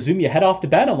I presume you head off to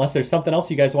bed unless there's something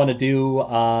else you guys want to do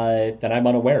that I'm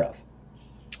unaware of.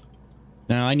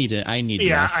 No, I need rest.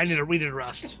 We need a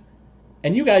rest.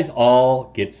 And you guys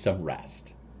all get some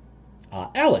rest.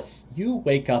 Alice, you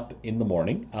wake up in the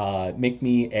morning. Make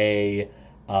me a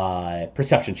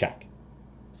perception check.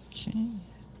 Okay.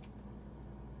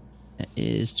 That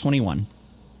is 21.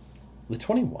 The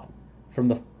 21. From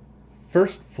the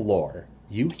first floor,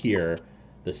 you hear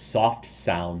the soft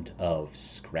sound of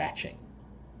scratching.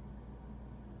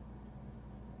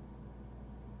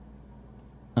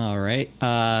 All right.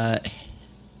 I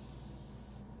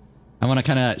want to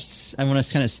kind of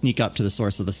sneak up to the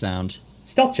source of the sound.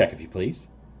 Stealth check, if you please.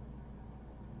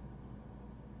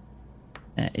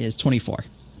 That is 24.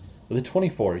 With a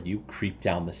 24, you creep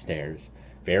down the stairs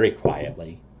very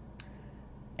quietly.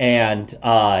 And,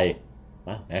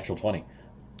 natural 20.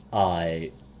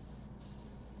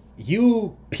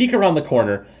 You peek around the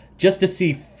corner just to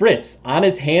see Fritz on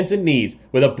his hands and knees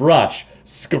with a brush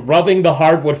scrubbing the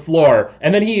hardwood floor.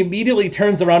 And then he immediately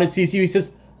turns around and sees you. He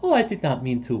says, "Oh, I did not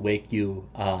mean to wake you,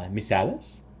 Miss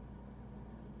Alice."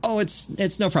 Oh,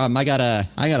 it's no problem. I got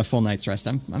a full night's rest.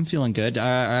 I'm feeling good.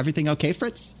 Are everything okay,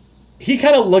 Fritz? He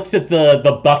kind of looks at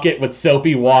the bucket with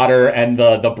soapy water and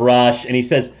the brush, and he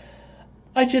says,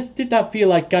 "I just did not feel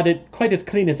like got it quite as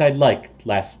clean as I'd like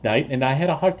last night, and I had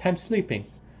a hard time sleeping."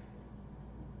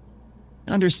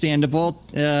 Understandable.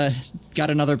 Got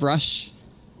another brush?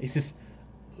 He says,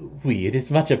 "Oui, it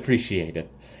is much appreciated."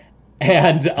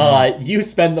 And you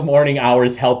spend the morning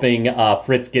hours helping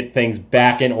Fritz get things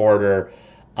back in order.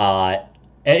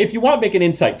 If you want to make an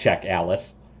insight check,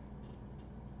 Alice.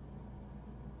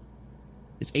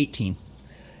 It's 18.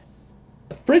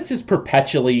 Fritz is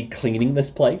perpetually cleaning this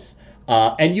place.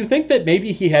 And you think that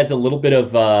maybe he has a little bit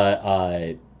of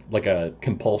like a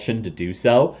compulsion to do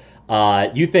so.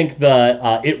 You think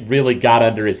it really got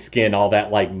under his skin, all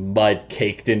that like mud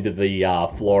caked into the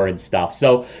floor and stuff.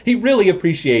 So he really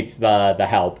appreciates the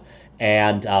help.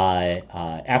 And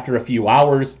after a few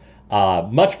hours,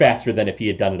 much faster than if he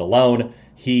had done it alone,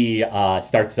 he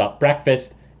starts up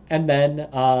breakfast. And then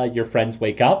your friends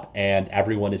wake up and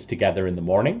everyone is together in the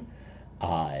morning.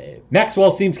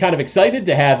 Maxwell seems kind of excited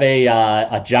to have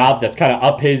a job that's kind of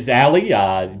up his alley,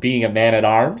 being a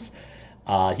man-at-arms.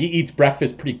 He eats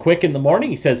breakfast pretty quick in the morning.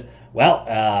 He says, "Well,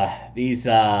 these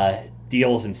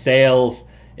deals and sales,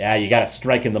 yeah, you got to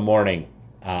strike in the morning."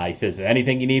 He says,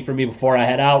 "Anything you need from me before I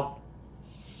head out?"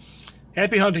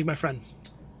 Happy hunting, my friend.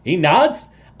 He nods.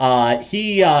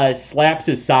 He slaps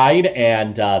his side,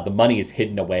 and the money is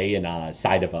hidden away in a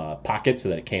side of a pocket so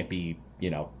that it can't be,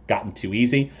 gotten too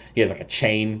easy. He has like a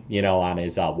chain, on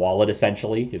his wallet,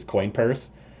 essentially, his coin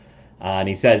purse. And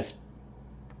he says,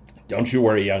 "Don't you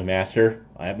worry, young master.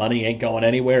 That money ain't going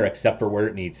anywhere except for where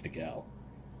it needs to go.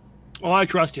 Oh, I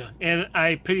trust you, and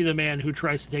I pity the man who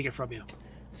tries to take it from you.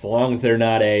 So long as they're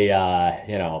not a,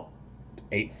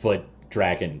 8-foot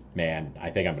dragon man,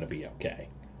 I think I'm going to be okay."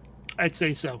 I'd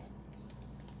say so.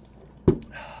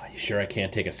 Are you sure I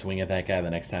can't take a swing at that guy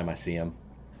the next time I see him?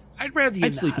 I'd rather you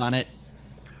I'd sleep not. on it.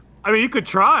 I mean, you could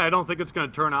try. I don't think it's going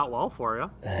to turn out well for you.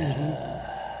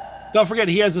 Don't forget,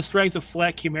 he has the strength of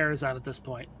flat chimeras on at this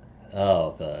point.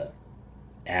 Oh, the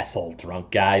asshole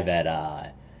drunk guy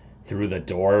that through the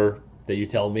door that you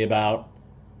told me about?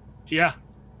 Yeah.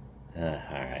 All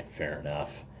right, fair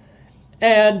enough.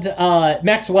 And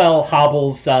Maxwell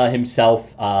hobbles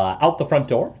himself out the front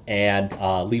door and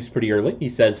leaves pretty early. He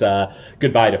says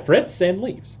goodbye to Fritz and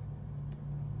leaves.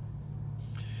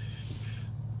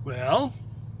 Well,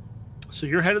 so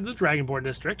you're head of the Dragonborn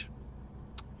district.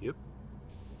 Yep.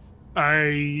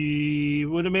 I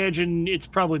would imagine it's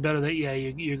probably better that,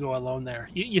 you go alone there.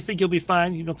 You think you'll be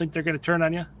fine? You don't think they're going to turn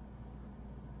on you?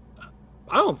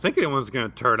 I don't think anyone's going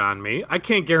to turn on me. I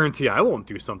can't guarantee I won't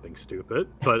do something stupid,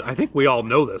 but I think we all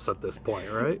know this at this point,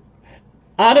 right?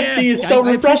 Honesty is so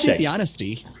I appreciate refreshing. the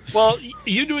honesty. Well,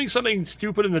 you doing something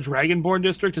stupid in the Dragonborn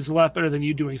district is a lot better than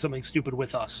you doing something stupid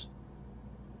with us.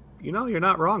 You know, you're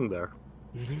not wrong there.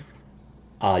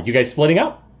 You guys splitting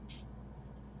up?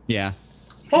 Yeah.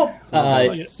 Well,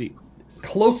 Let's see.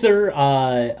 closer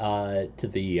to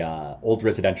the old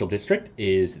residential district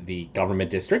is the government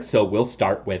district, so we'll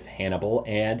start with Hannibal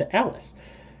and Alice.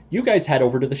 You guys head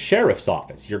over to the sheriff's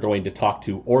office. You're going to talk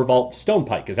to Orvalt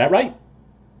Stonepike, is that right?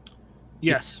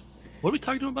 Yes. What are we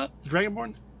talking about? The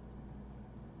Dragonborn?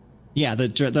 Yeah, the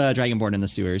Dragonborn in the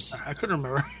sewers. I couldn't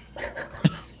remember.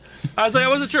 I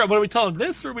wasn't sure. What are we telling him?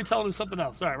 This or are we telling him something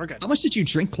else? All right, we're good. How much did you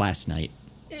drink last night?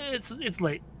 It's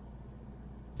late.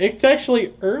 It's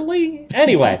actually early.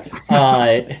 Anyway,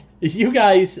 you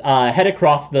guys head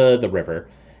across the river,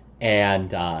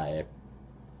 and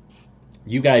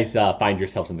you guys find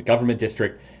yourselves in the government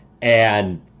district,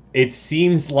 and it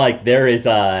seems like there is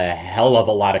a hell of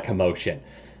a lot of commotion.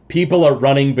 People are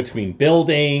running between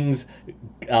buildings.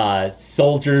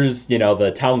 Soldiers,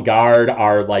 the town guard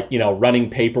are running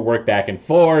paperwork back and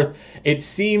forth. It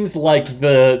seems like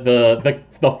the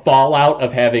fallout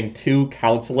of having two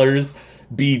counselors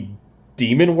be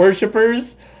demon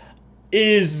worshippers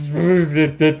it's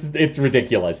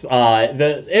ridiculous.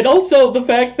 And also the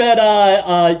fact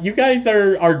that you guys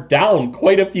are down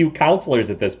quite a few counselors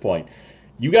at this point.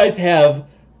 You guys have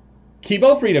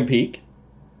Kibo Freedom Peak.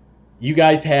 You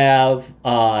guys have we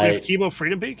have Kibo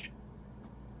Freedom Peak?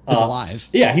 He's alive.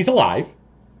 Yeah, he's alive.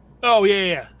 Oh,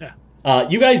 yeah.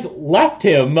 You guys left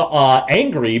him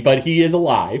angry, but he is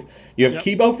alive. You have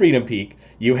Kibo Freedom Peak.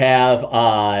 You have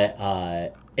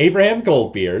Abraham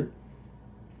Goldbeard.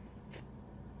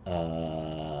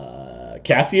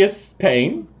 Cassius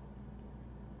Payne.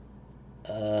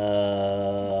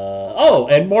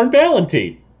 And Morn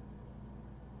Valentine.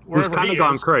 Who's kind of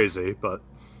gone crazy, but...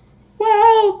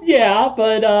 Well, yeah,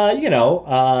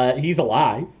 but, he's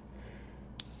alive.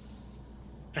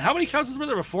 And how many councils were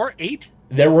there before? 8?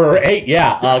 There were 8,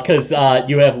 yeah, because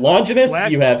you have Longinus,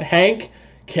 Flack. you have Hank,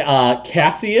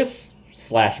 Cassius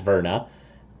 / Verna,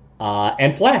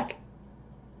 and Flack.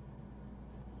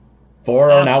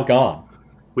 4 are now gone.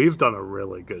 We've done a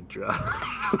really good job.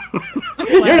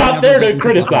 You're not there to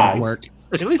criticize. Work.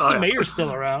 At least the mayor's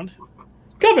still around.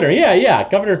 Governor, yeah.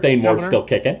 Governor Thanemore's still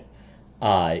kicking.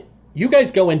 You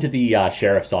guys go into the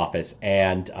sheriff's office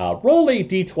and roll a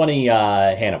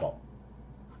D20 Hannibal.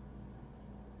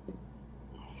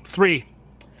 3.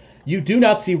 You do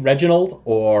not see Reginald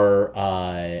or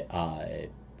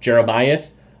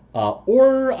Jeremias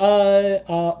or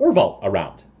Orvalt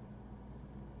around.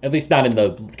 At least not in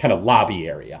the kind of lobby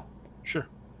area. Sure.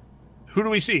 Who do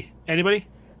we see? Anybody?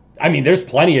 I mean, there's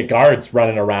plenty of guards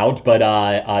running around, but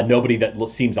nobody that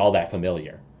seems all that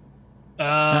familiar.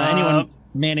 Anyone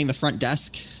manning the front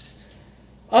desk?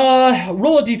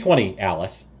 Roll a D20,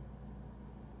 Alice.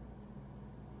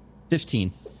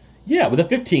 15. Yeah, with a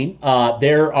 15,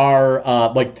 there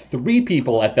are 3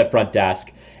 people at the front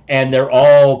desk, and they're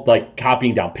all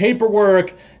copying down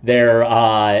paperwork. They're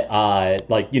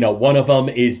one of them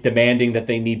is demanding that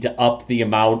they need to up the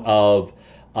amount of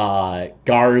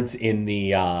guards in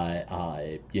the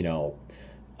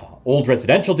old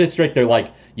residential district. They're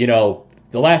like, the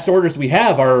last orders we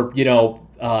have are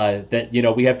that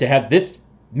we have to have this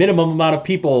minimum amount of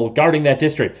people guarding that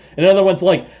district. Another one's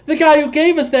like, the guy who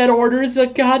gave us that order is a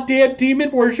goddamn demon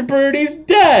worshiper and he's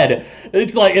dead.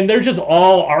 It's like, and they're just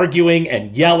all arguing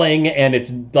and yelling, and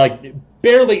it's like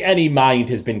barely any mind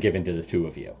has been given to the two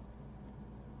of you.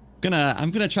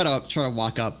 I'm gonna try to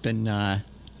walk up and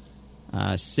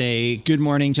say, good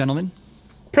morning, gentlemen.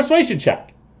 Persuasion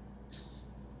check.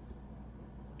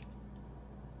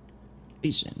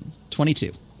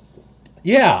 22.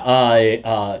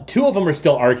 Yeah, 2 of them are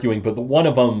still arguing, but the one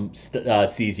of them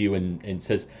sees you and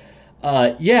says,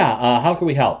 how can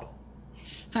we help?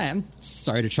 Hi, I'm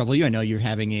sorry to trouble you. I know you're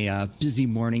having a busy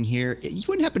morning here. You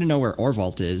wouldn't happen to know where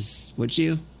Orvalt is, would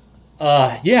you?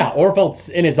 Yeah, Orvalt's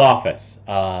in his office.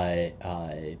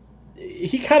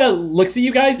 He kind of looks at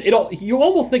you guys. You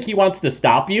almost think he wants to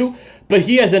stop you, but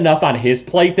he has enough on his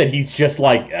plate that he's just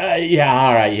like,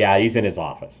 he's in his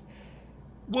office.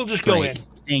 We'll just go in.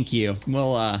 Thank you.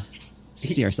 We'll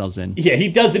see ourselves in. Yeah, he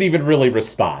doesn't even really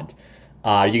respond.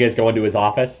 You guys go into his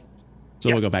office? So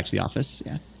we'll go back to the office,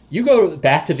 yeah. You go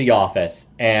back to the office,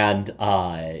 and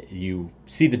you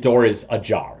see the door is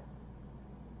ajar.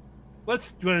 You want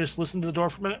to just listen to the door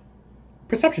for a minute?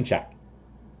 Perception check.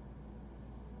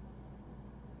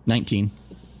 19.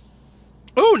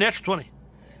 Oh, natural 20.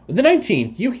 With the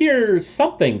 19, you hear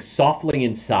something softly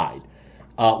inside.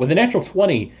 With a natural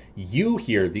 20, you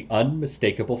hear the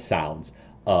unmistakable sounds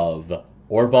of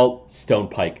Orvalt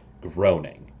Stonepike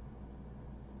groaning.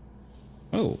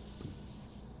 Oh.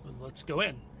 Let's go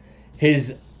in.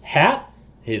 His hat,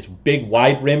 his big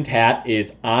wide-rimmed hat,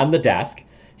 is on the desk.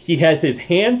 He has his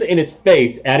hands in his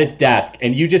face at his desk,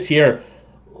 and you just hear...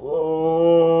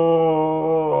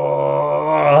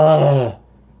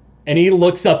 And he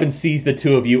looks up and sees the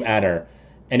two of you enter.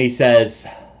 And he says...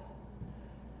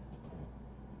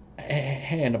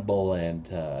 Hannibal and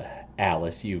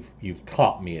Alice, you've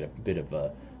caught me at a bit of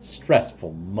a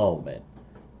stressful moment.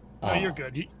 Oh, you're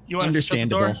good. You want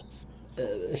understandable. to shut the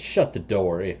door? Shut the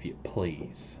door, if you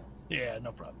please. Yeah,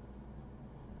 no problem.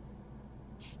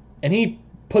 And he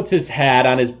puts his hat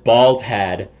on his bald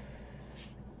head,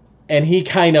 and he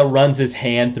kind of runs his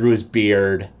hand through his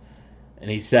beard,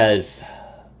 and he says,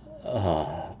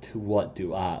 to what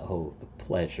do I owe the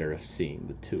pleasure of seeing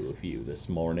the two of you this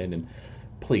morning? And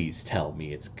please tell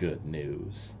me it's good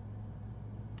news.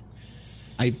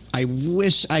 I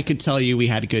wish I could tell you we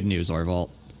had good news, Orvalt.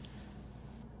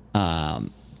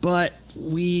 But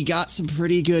we got some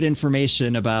pretty good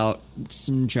information about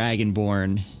some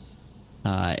Dragonborn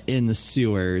in the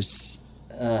sewers.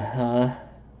 Uh-huh.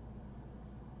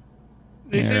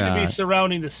 They seem to be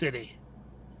surrounding the city.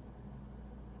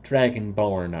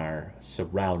 Dragonborn are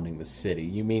surrounding the city.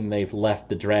 You mean they've left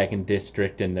the Dragon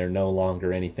District and they're no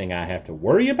longer anything I have to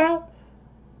worry about?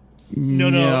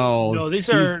 No. These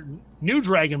are new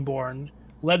Dragonborn,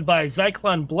 led by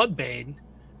Zyklon Bloodbane,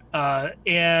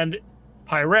 and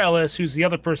Pyralis, who's the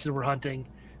other person we're hunting,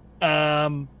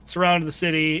 surrounded the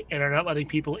city and are not letting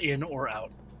people in or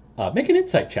out. Make an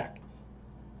insight check.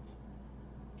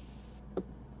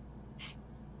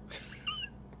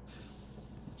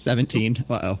 17.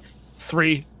 Uh-oh.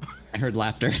 3. I heard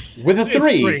laughter. With a It's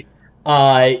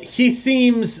 3, he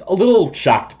seems a little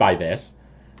shocked by this.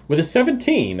 With a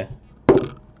 17,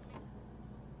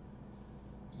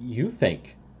 you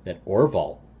think that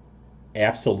Orvalt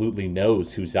absolutely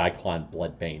knows who Zyklon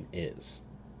Bloodbane is.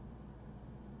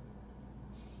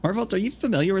 Orvalt, are you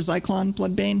familiar with Zyklon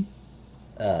Bloodbane?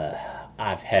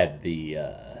 I've had the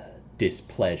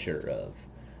displeasure of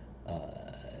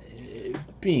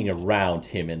being around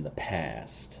him in the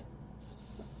past.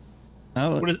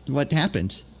 Oh, what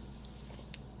happened?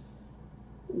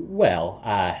 Well,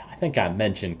 I think I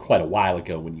mentioned quite a while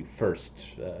ago when you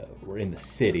first were in the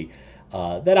city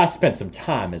that I spent some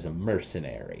time as a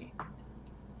mercenary.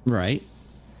 Right.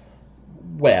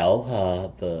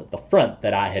 Well, the front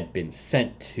that I had been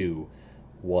sent to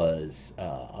was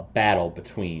a battle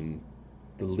between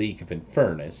the League of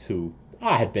Infernus, who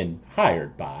I had been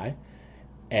hired by,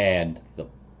 and the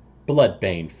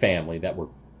Bloodbane family that were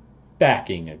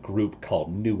backing a group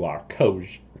called New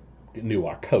Arcosia.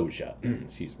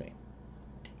 Excuse me.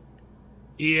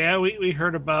 Yeah, we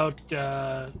heard about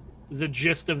the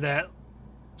gist of that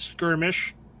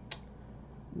skirmish.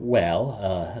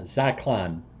 Well,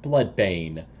 Zyklon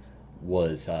Bloodbane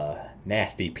was a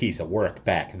nasty piece of work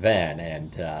back then,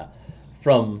 and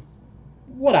from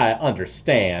what I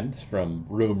understand from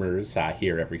rumors I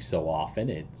hear every so often,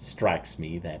 it strikes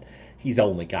me that he's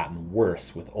only gotten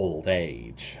worse with old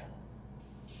age.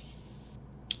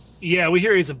 Yeah, we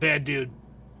hear he's a bad dude.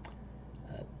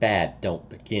 Bad don't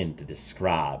begin to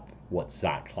describe what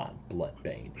Zyklon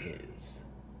Bloodbane is.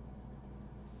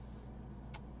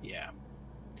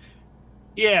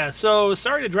 Yeah, so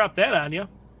sorry to drop that on you.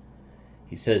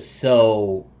 He says,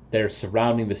 so they're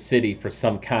surrounding the city for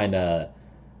some kind of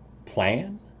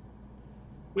plan?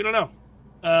 We don't know.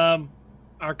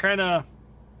 Our kind of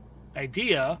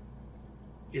idea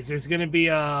is there's going to be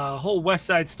a whole West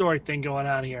Side Story thing going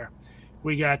on here.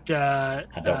 We got I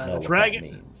don't know the what dragon.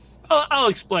 that means. I'll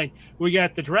explain. We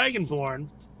got the Dragonborn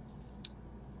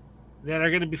that are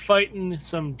going to be fighting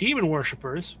some demon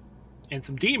worshippers and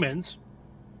some demons,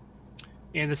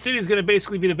 and the city is going to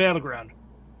basically be the battleground.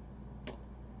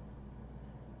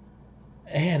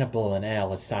 Hannibal and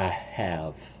Alice, I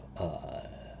have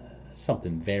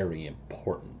something very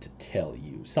important to tell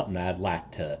you. Something I'd like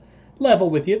to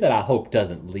level with you that I hope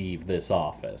doesn't leave this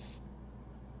office.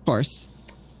 Of course.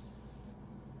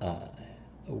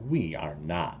 We are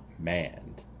not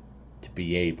manned to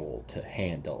be able to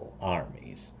handle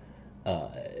armies.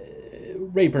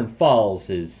 Rayburn Falls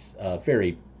is a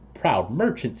very proud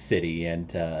merchant city, and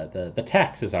the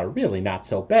taxes are really not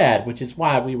so bad, which is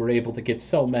why we were able to get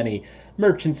so many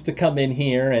merchants to come in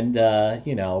here and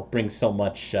bring so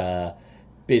much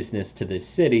business to this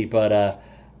city. But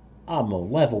I'm gonna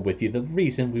level with you. The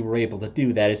reason we were able to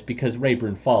do that is because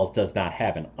Rayburn Falls does not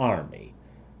have an army.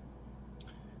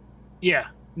 Yeah,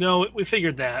 no, we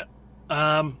figured that.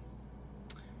 I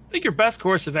think your best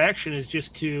course of action is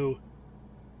just to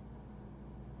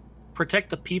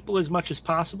protect the people as much as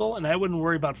possible, and I wouldn't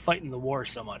worry about fighting the war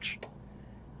so much.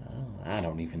 Oh, I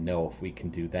don't even know if we can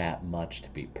do that much, to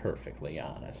be perfectly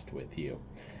honest with you.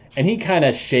 And he kind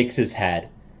of shakes his head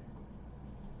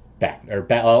back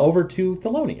over to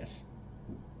Thelonious.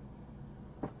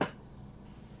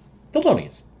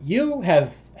 Thelonious, you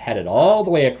have headed all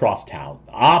the way across town,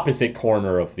 the opposite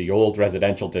corner of the old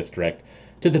residential district,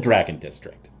 to the Dragon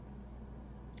District.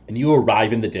 And you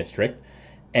arrive in the district,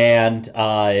 and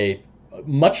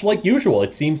much like usual,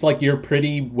 it seems like you're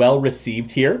pretty well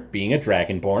received here, being a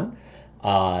Dragonborn.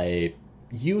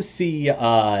 You see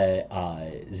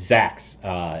Zax,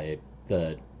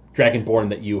 the Dragonborn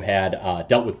that you had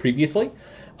dealt with previously.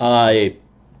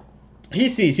 He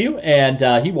sees you,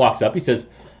 and he walks up. He says,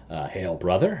 "Hail,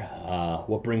 brother.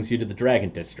 What brings you to the Dragon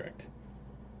District?"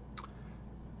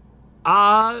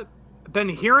 Been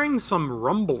hearing some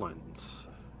rumblings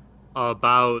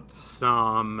about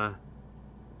some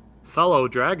fellow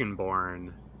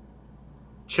Dragonborn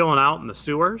chilling out in the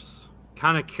sewers.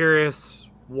 Kind of curious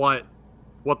what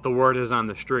the word is on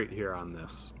the street here on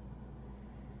this.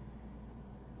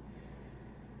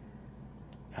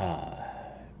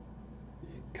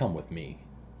 Come with me,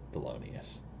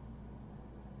 Thelonious.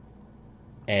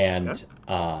 And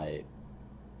Okay.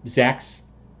 Zax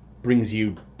brings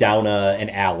you down an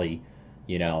alley,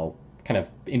 kind of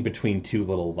in between two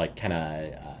little, kind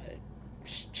of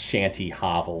shanty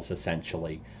hovels,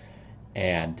 essentially.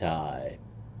 And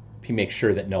he makes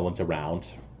sure that no one's around.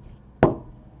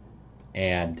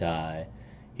 And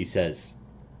he says,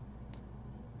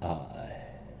 the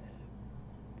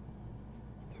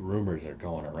rumors are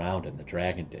going around in the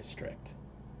Dragon District.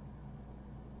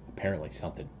 Apparently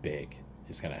something big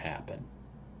is going to happen.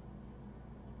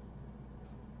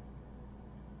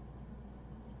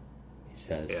 He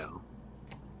says,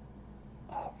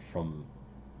 from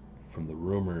the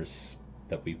rumors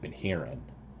that we've been hearing,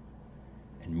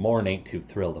 and Morn ain't too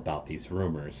thrilled about these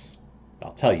rumors,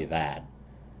 I'll tell you that.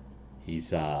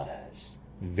 He's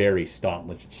very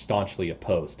staunchly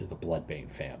opposed to the Bloodbane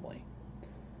family.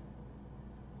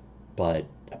 But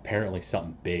apparently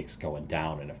something big's going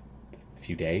down in a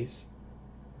few days.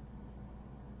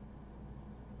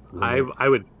 I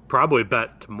would probably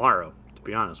bet tomorrow, to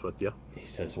be honest with you. He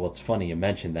says, well, it's funny you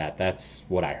mentioned that. That's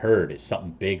what I heard, is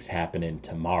something big's happening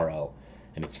tomorrow,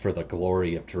 and it's for the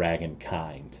glory of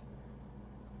dragonkind.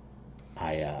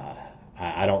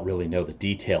 I don't really know the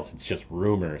details. It's just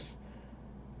rumors.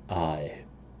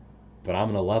 But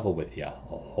I'm going to level with you. A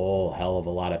whole hell of a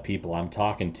lot of people I'm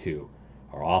talking to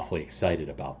are awfully excited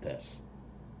about this.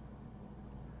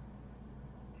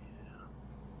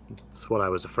 That's what I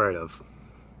was afraid of.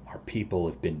 Our people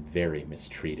have been very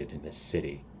mistreated in this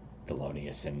city,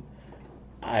 Thelonious, and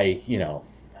I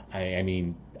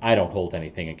mean, I don't hold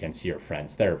anything against your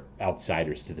friends. They're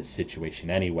outsiders to this situation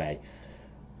anyway.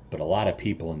 But a lot of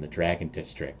people in the Dragon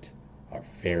District are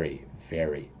very,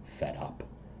 very fed up.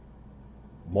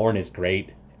 Morn is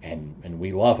great, and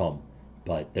we love him,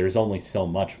 but there's only so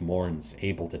much Morn's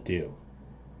able to do.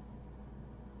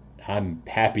 I'm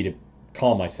happy to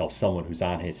call myself someone who's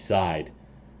on his side,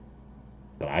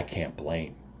 but I can't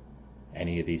blame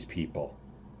any of these people.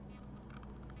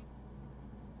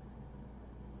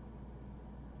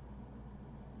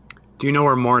 Do you know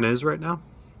where Morn is right now?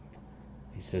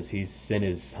 He says he's in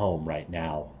his home right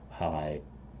now.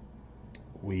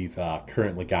 We've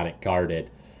currently got it guarded.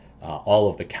 All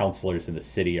of the counselors in the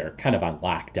city are kind of on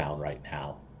lockdown right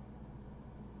now.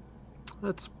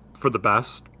 That's for the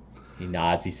best. He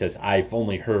nods. He says, I've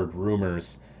only heard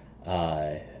rumors,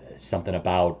 something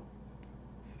about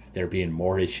there being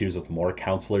more issues with more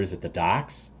counselors at the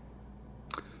docks.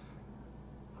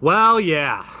 Well,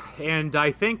 yeah. And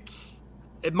I think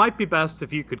it might be best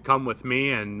if you could come with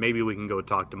me, and maybe we can go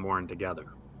talk to Morn together.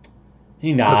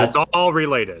 He nods. Because it's all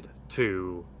related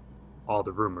to all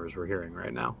the rumors we're hearing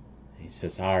right now. He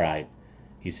says, all right.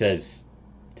 He says,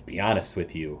 to be honest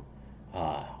with you,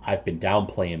 I've been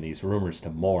downplaying these rumors to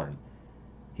Morn.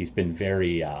 He's been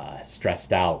very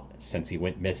stressed out since he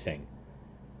went missing.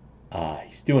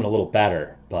 He's doing a little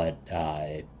better, but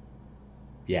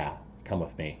yeah, come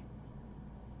with me.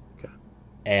 Okay.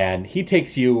 And he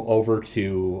takes you over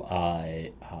to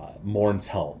Morn's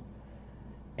home.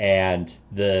 And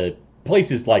the place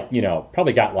is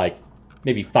probably got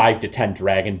maybe 5 to 10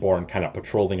 Dragonborn kind of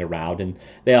patrolling around, and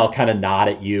they all kind of nod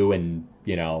at you and,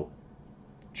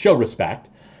 show respect.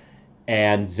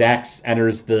 And Zax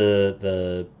enters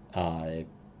the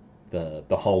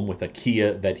home with a key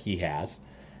that he has.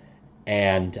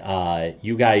 And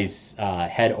you guys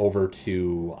head over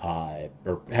to,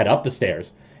 or head up the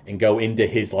stairs and go into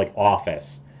his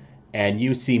office. and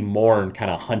you see Morn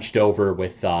kind of hunched over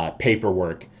with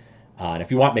paperwork. And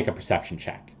if you want, make a perception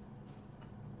check.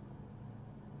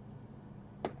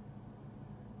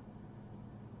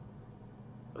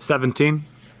 $17.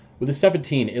 With a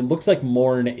 17, it looks like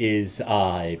Morn is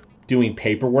doing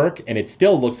paperwork, and it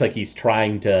still looks like he's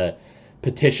trying to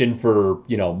petition for,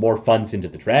 more funds into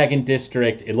the Dragon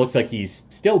District. It looks like he's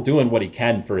still doing what he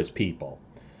can for his people.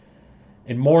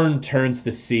 And Morn turns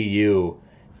to see you,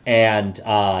 and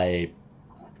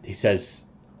he says,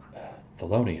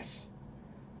 Thelonious,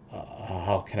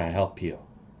 how can I help you?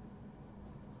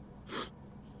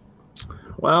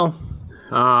 Well,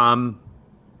 I've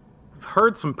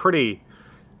heard some pretty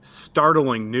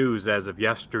startling news as of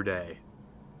yesterday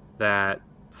that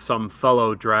some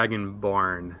fellow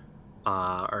Dragonborn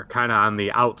are kind of on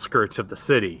the outskirts of the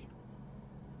city.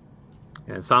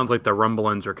 And it sounds like the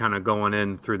rumblings are kind of going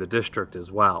in through the district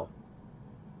as well.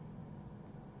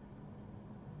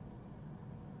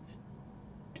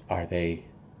 Are they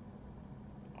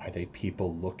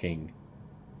people looking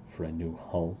for a new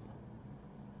home?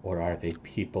 Or are they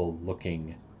people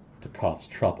looking to cause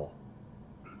trouble?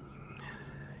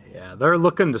 Yeah, they're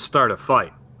looking to start a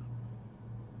fight.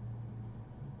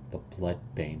 The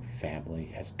Bloodbane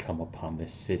family has come upon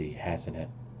this city, hasn't it?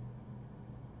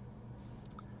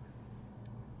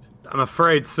 I'm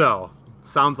afraid so.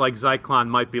 Sounds like Zyklon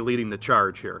might be leading the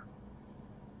charge here.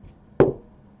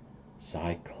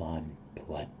 Zyklon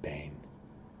Bloodbane.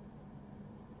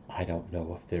 I don't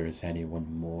know if there is anyone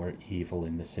more evil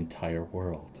in this entire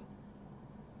world.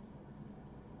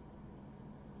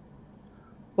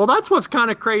 Well, that's what's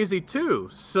kind of crazy, too.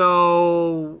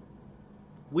 So,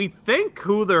 we think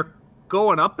who they're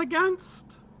going up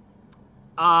against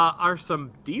are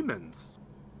some demons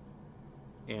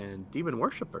and demon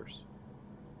worshippers.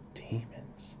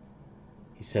 Demons?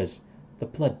 He says, the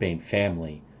Bloodbane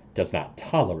family does not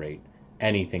tolerate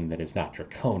anything that is not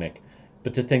draconic,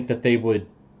 but to think that they would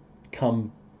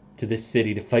come to this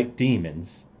city to fight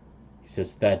demons, he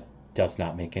says that does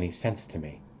not make any sense to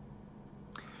me.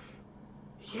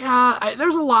 Yeah,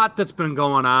 there's a lot that's been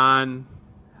going on.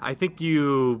 I think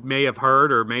you may have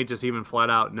heard or may just even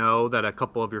flat out know that a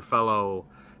couple of your fellow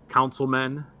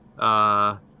councilmen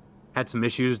had some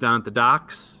issues down at the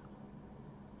docks.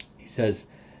 He says,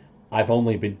 I've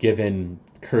only been given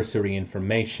cursory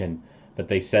information, but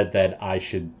they said that I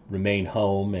should remain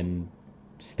home and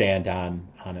stand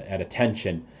at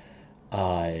attention.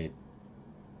 I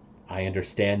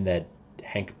understand that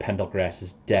Hank Pendelgrass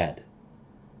is dead.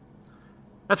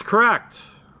 That's correct.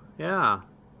 Yeah.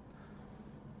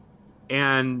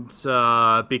 And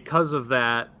because of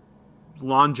that,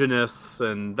 Longinus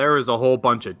and there was a whole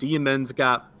bunch of demons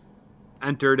got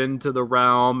entered into the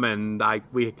realm, and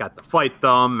we got to fight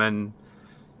them, and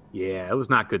yeah, it was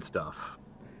not good stuff.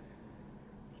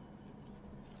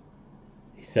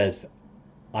 He says,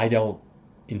 I don't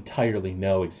entirely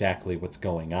know exactly what's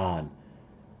going on,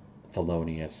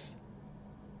 Thelonious,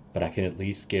 but I can at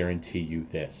least guarantee you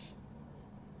this.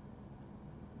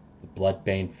 The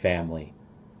Bloodbane family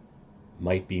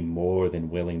might be more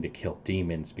than willing to kill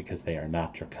demons because they are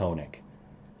not draconic,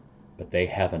 but they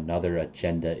have another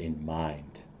agenda in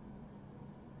mind.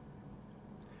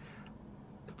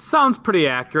 It sounds pretty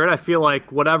accurate. I feel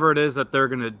like whatever it is that they're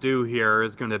going to do here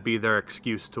is going to be their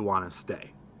excuse to want to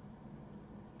stay.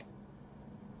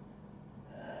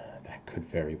 That could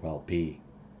very well be.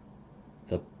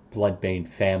 The Bloodbane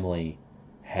family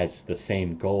has the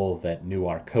same goal that New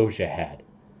Arcosia had,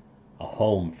 a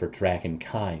home for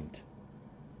dragonkind.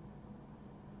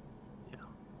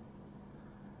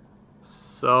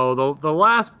 So the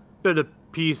last bit of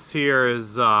piece here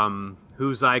is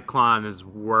who Zyklon is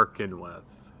working with.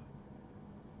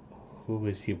 Who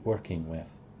is he working with?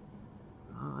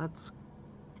 That's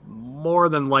more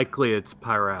than likely it's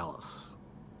Pyralis.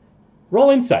 Roll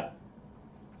insight.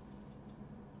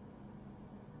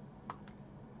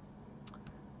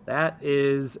 That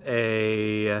is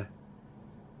a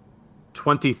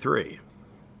 23.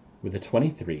 With a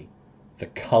 23, the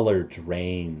color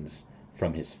drains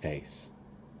from his face.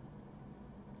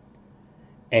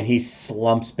 And he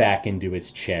slumps back into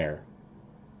his chair.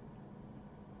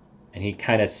 And he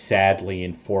kind of sadly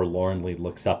and forlornly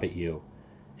looks up at you.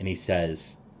 And he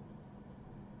says,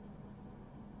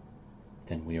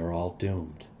 then we are all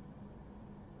doomed.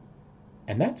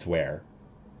 And that's where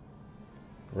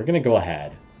we're going to go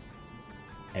ahead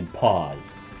and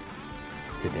pause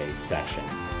today's session.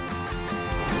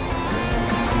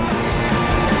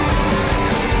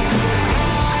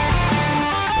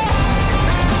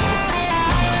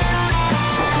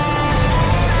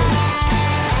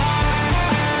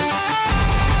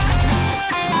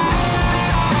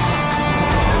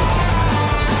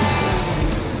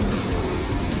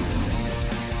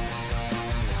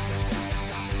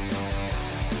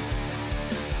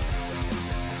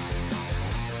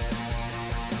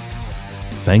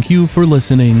 Thank you for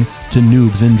listening to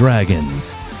Noobs and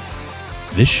Dragons.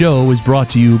 This show is brought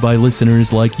to you by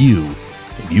listeners like you.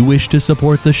 If you wish to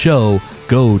support the show,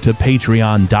 go to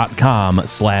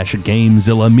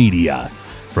patreon.com/Gamezilla Media.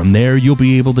 From there, you'll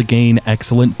be able to gain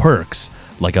excellent perks,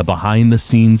 like a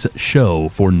behind-the-scenes show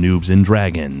for Noobs and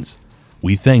Dragons.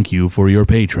 We thank you for your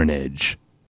patronage.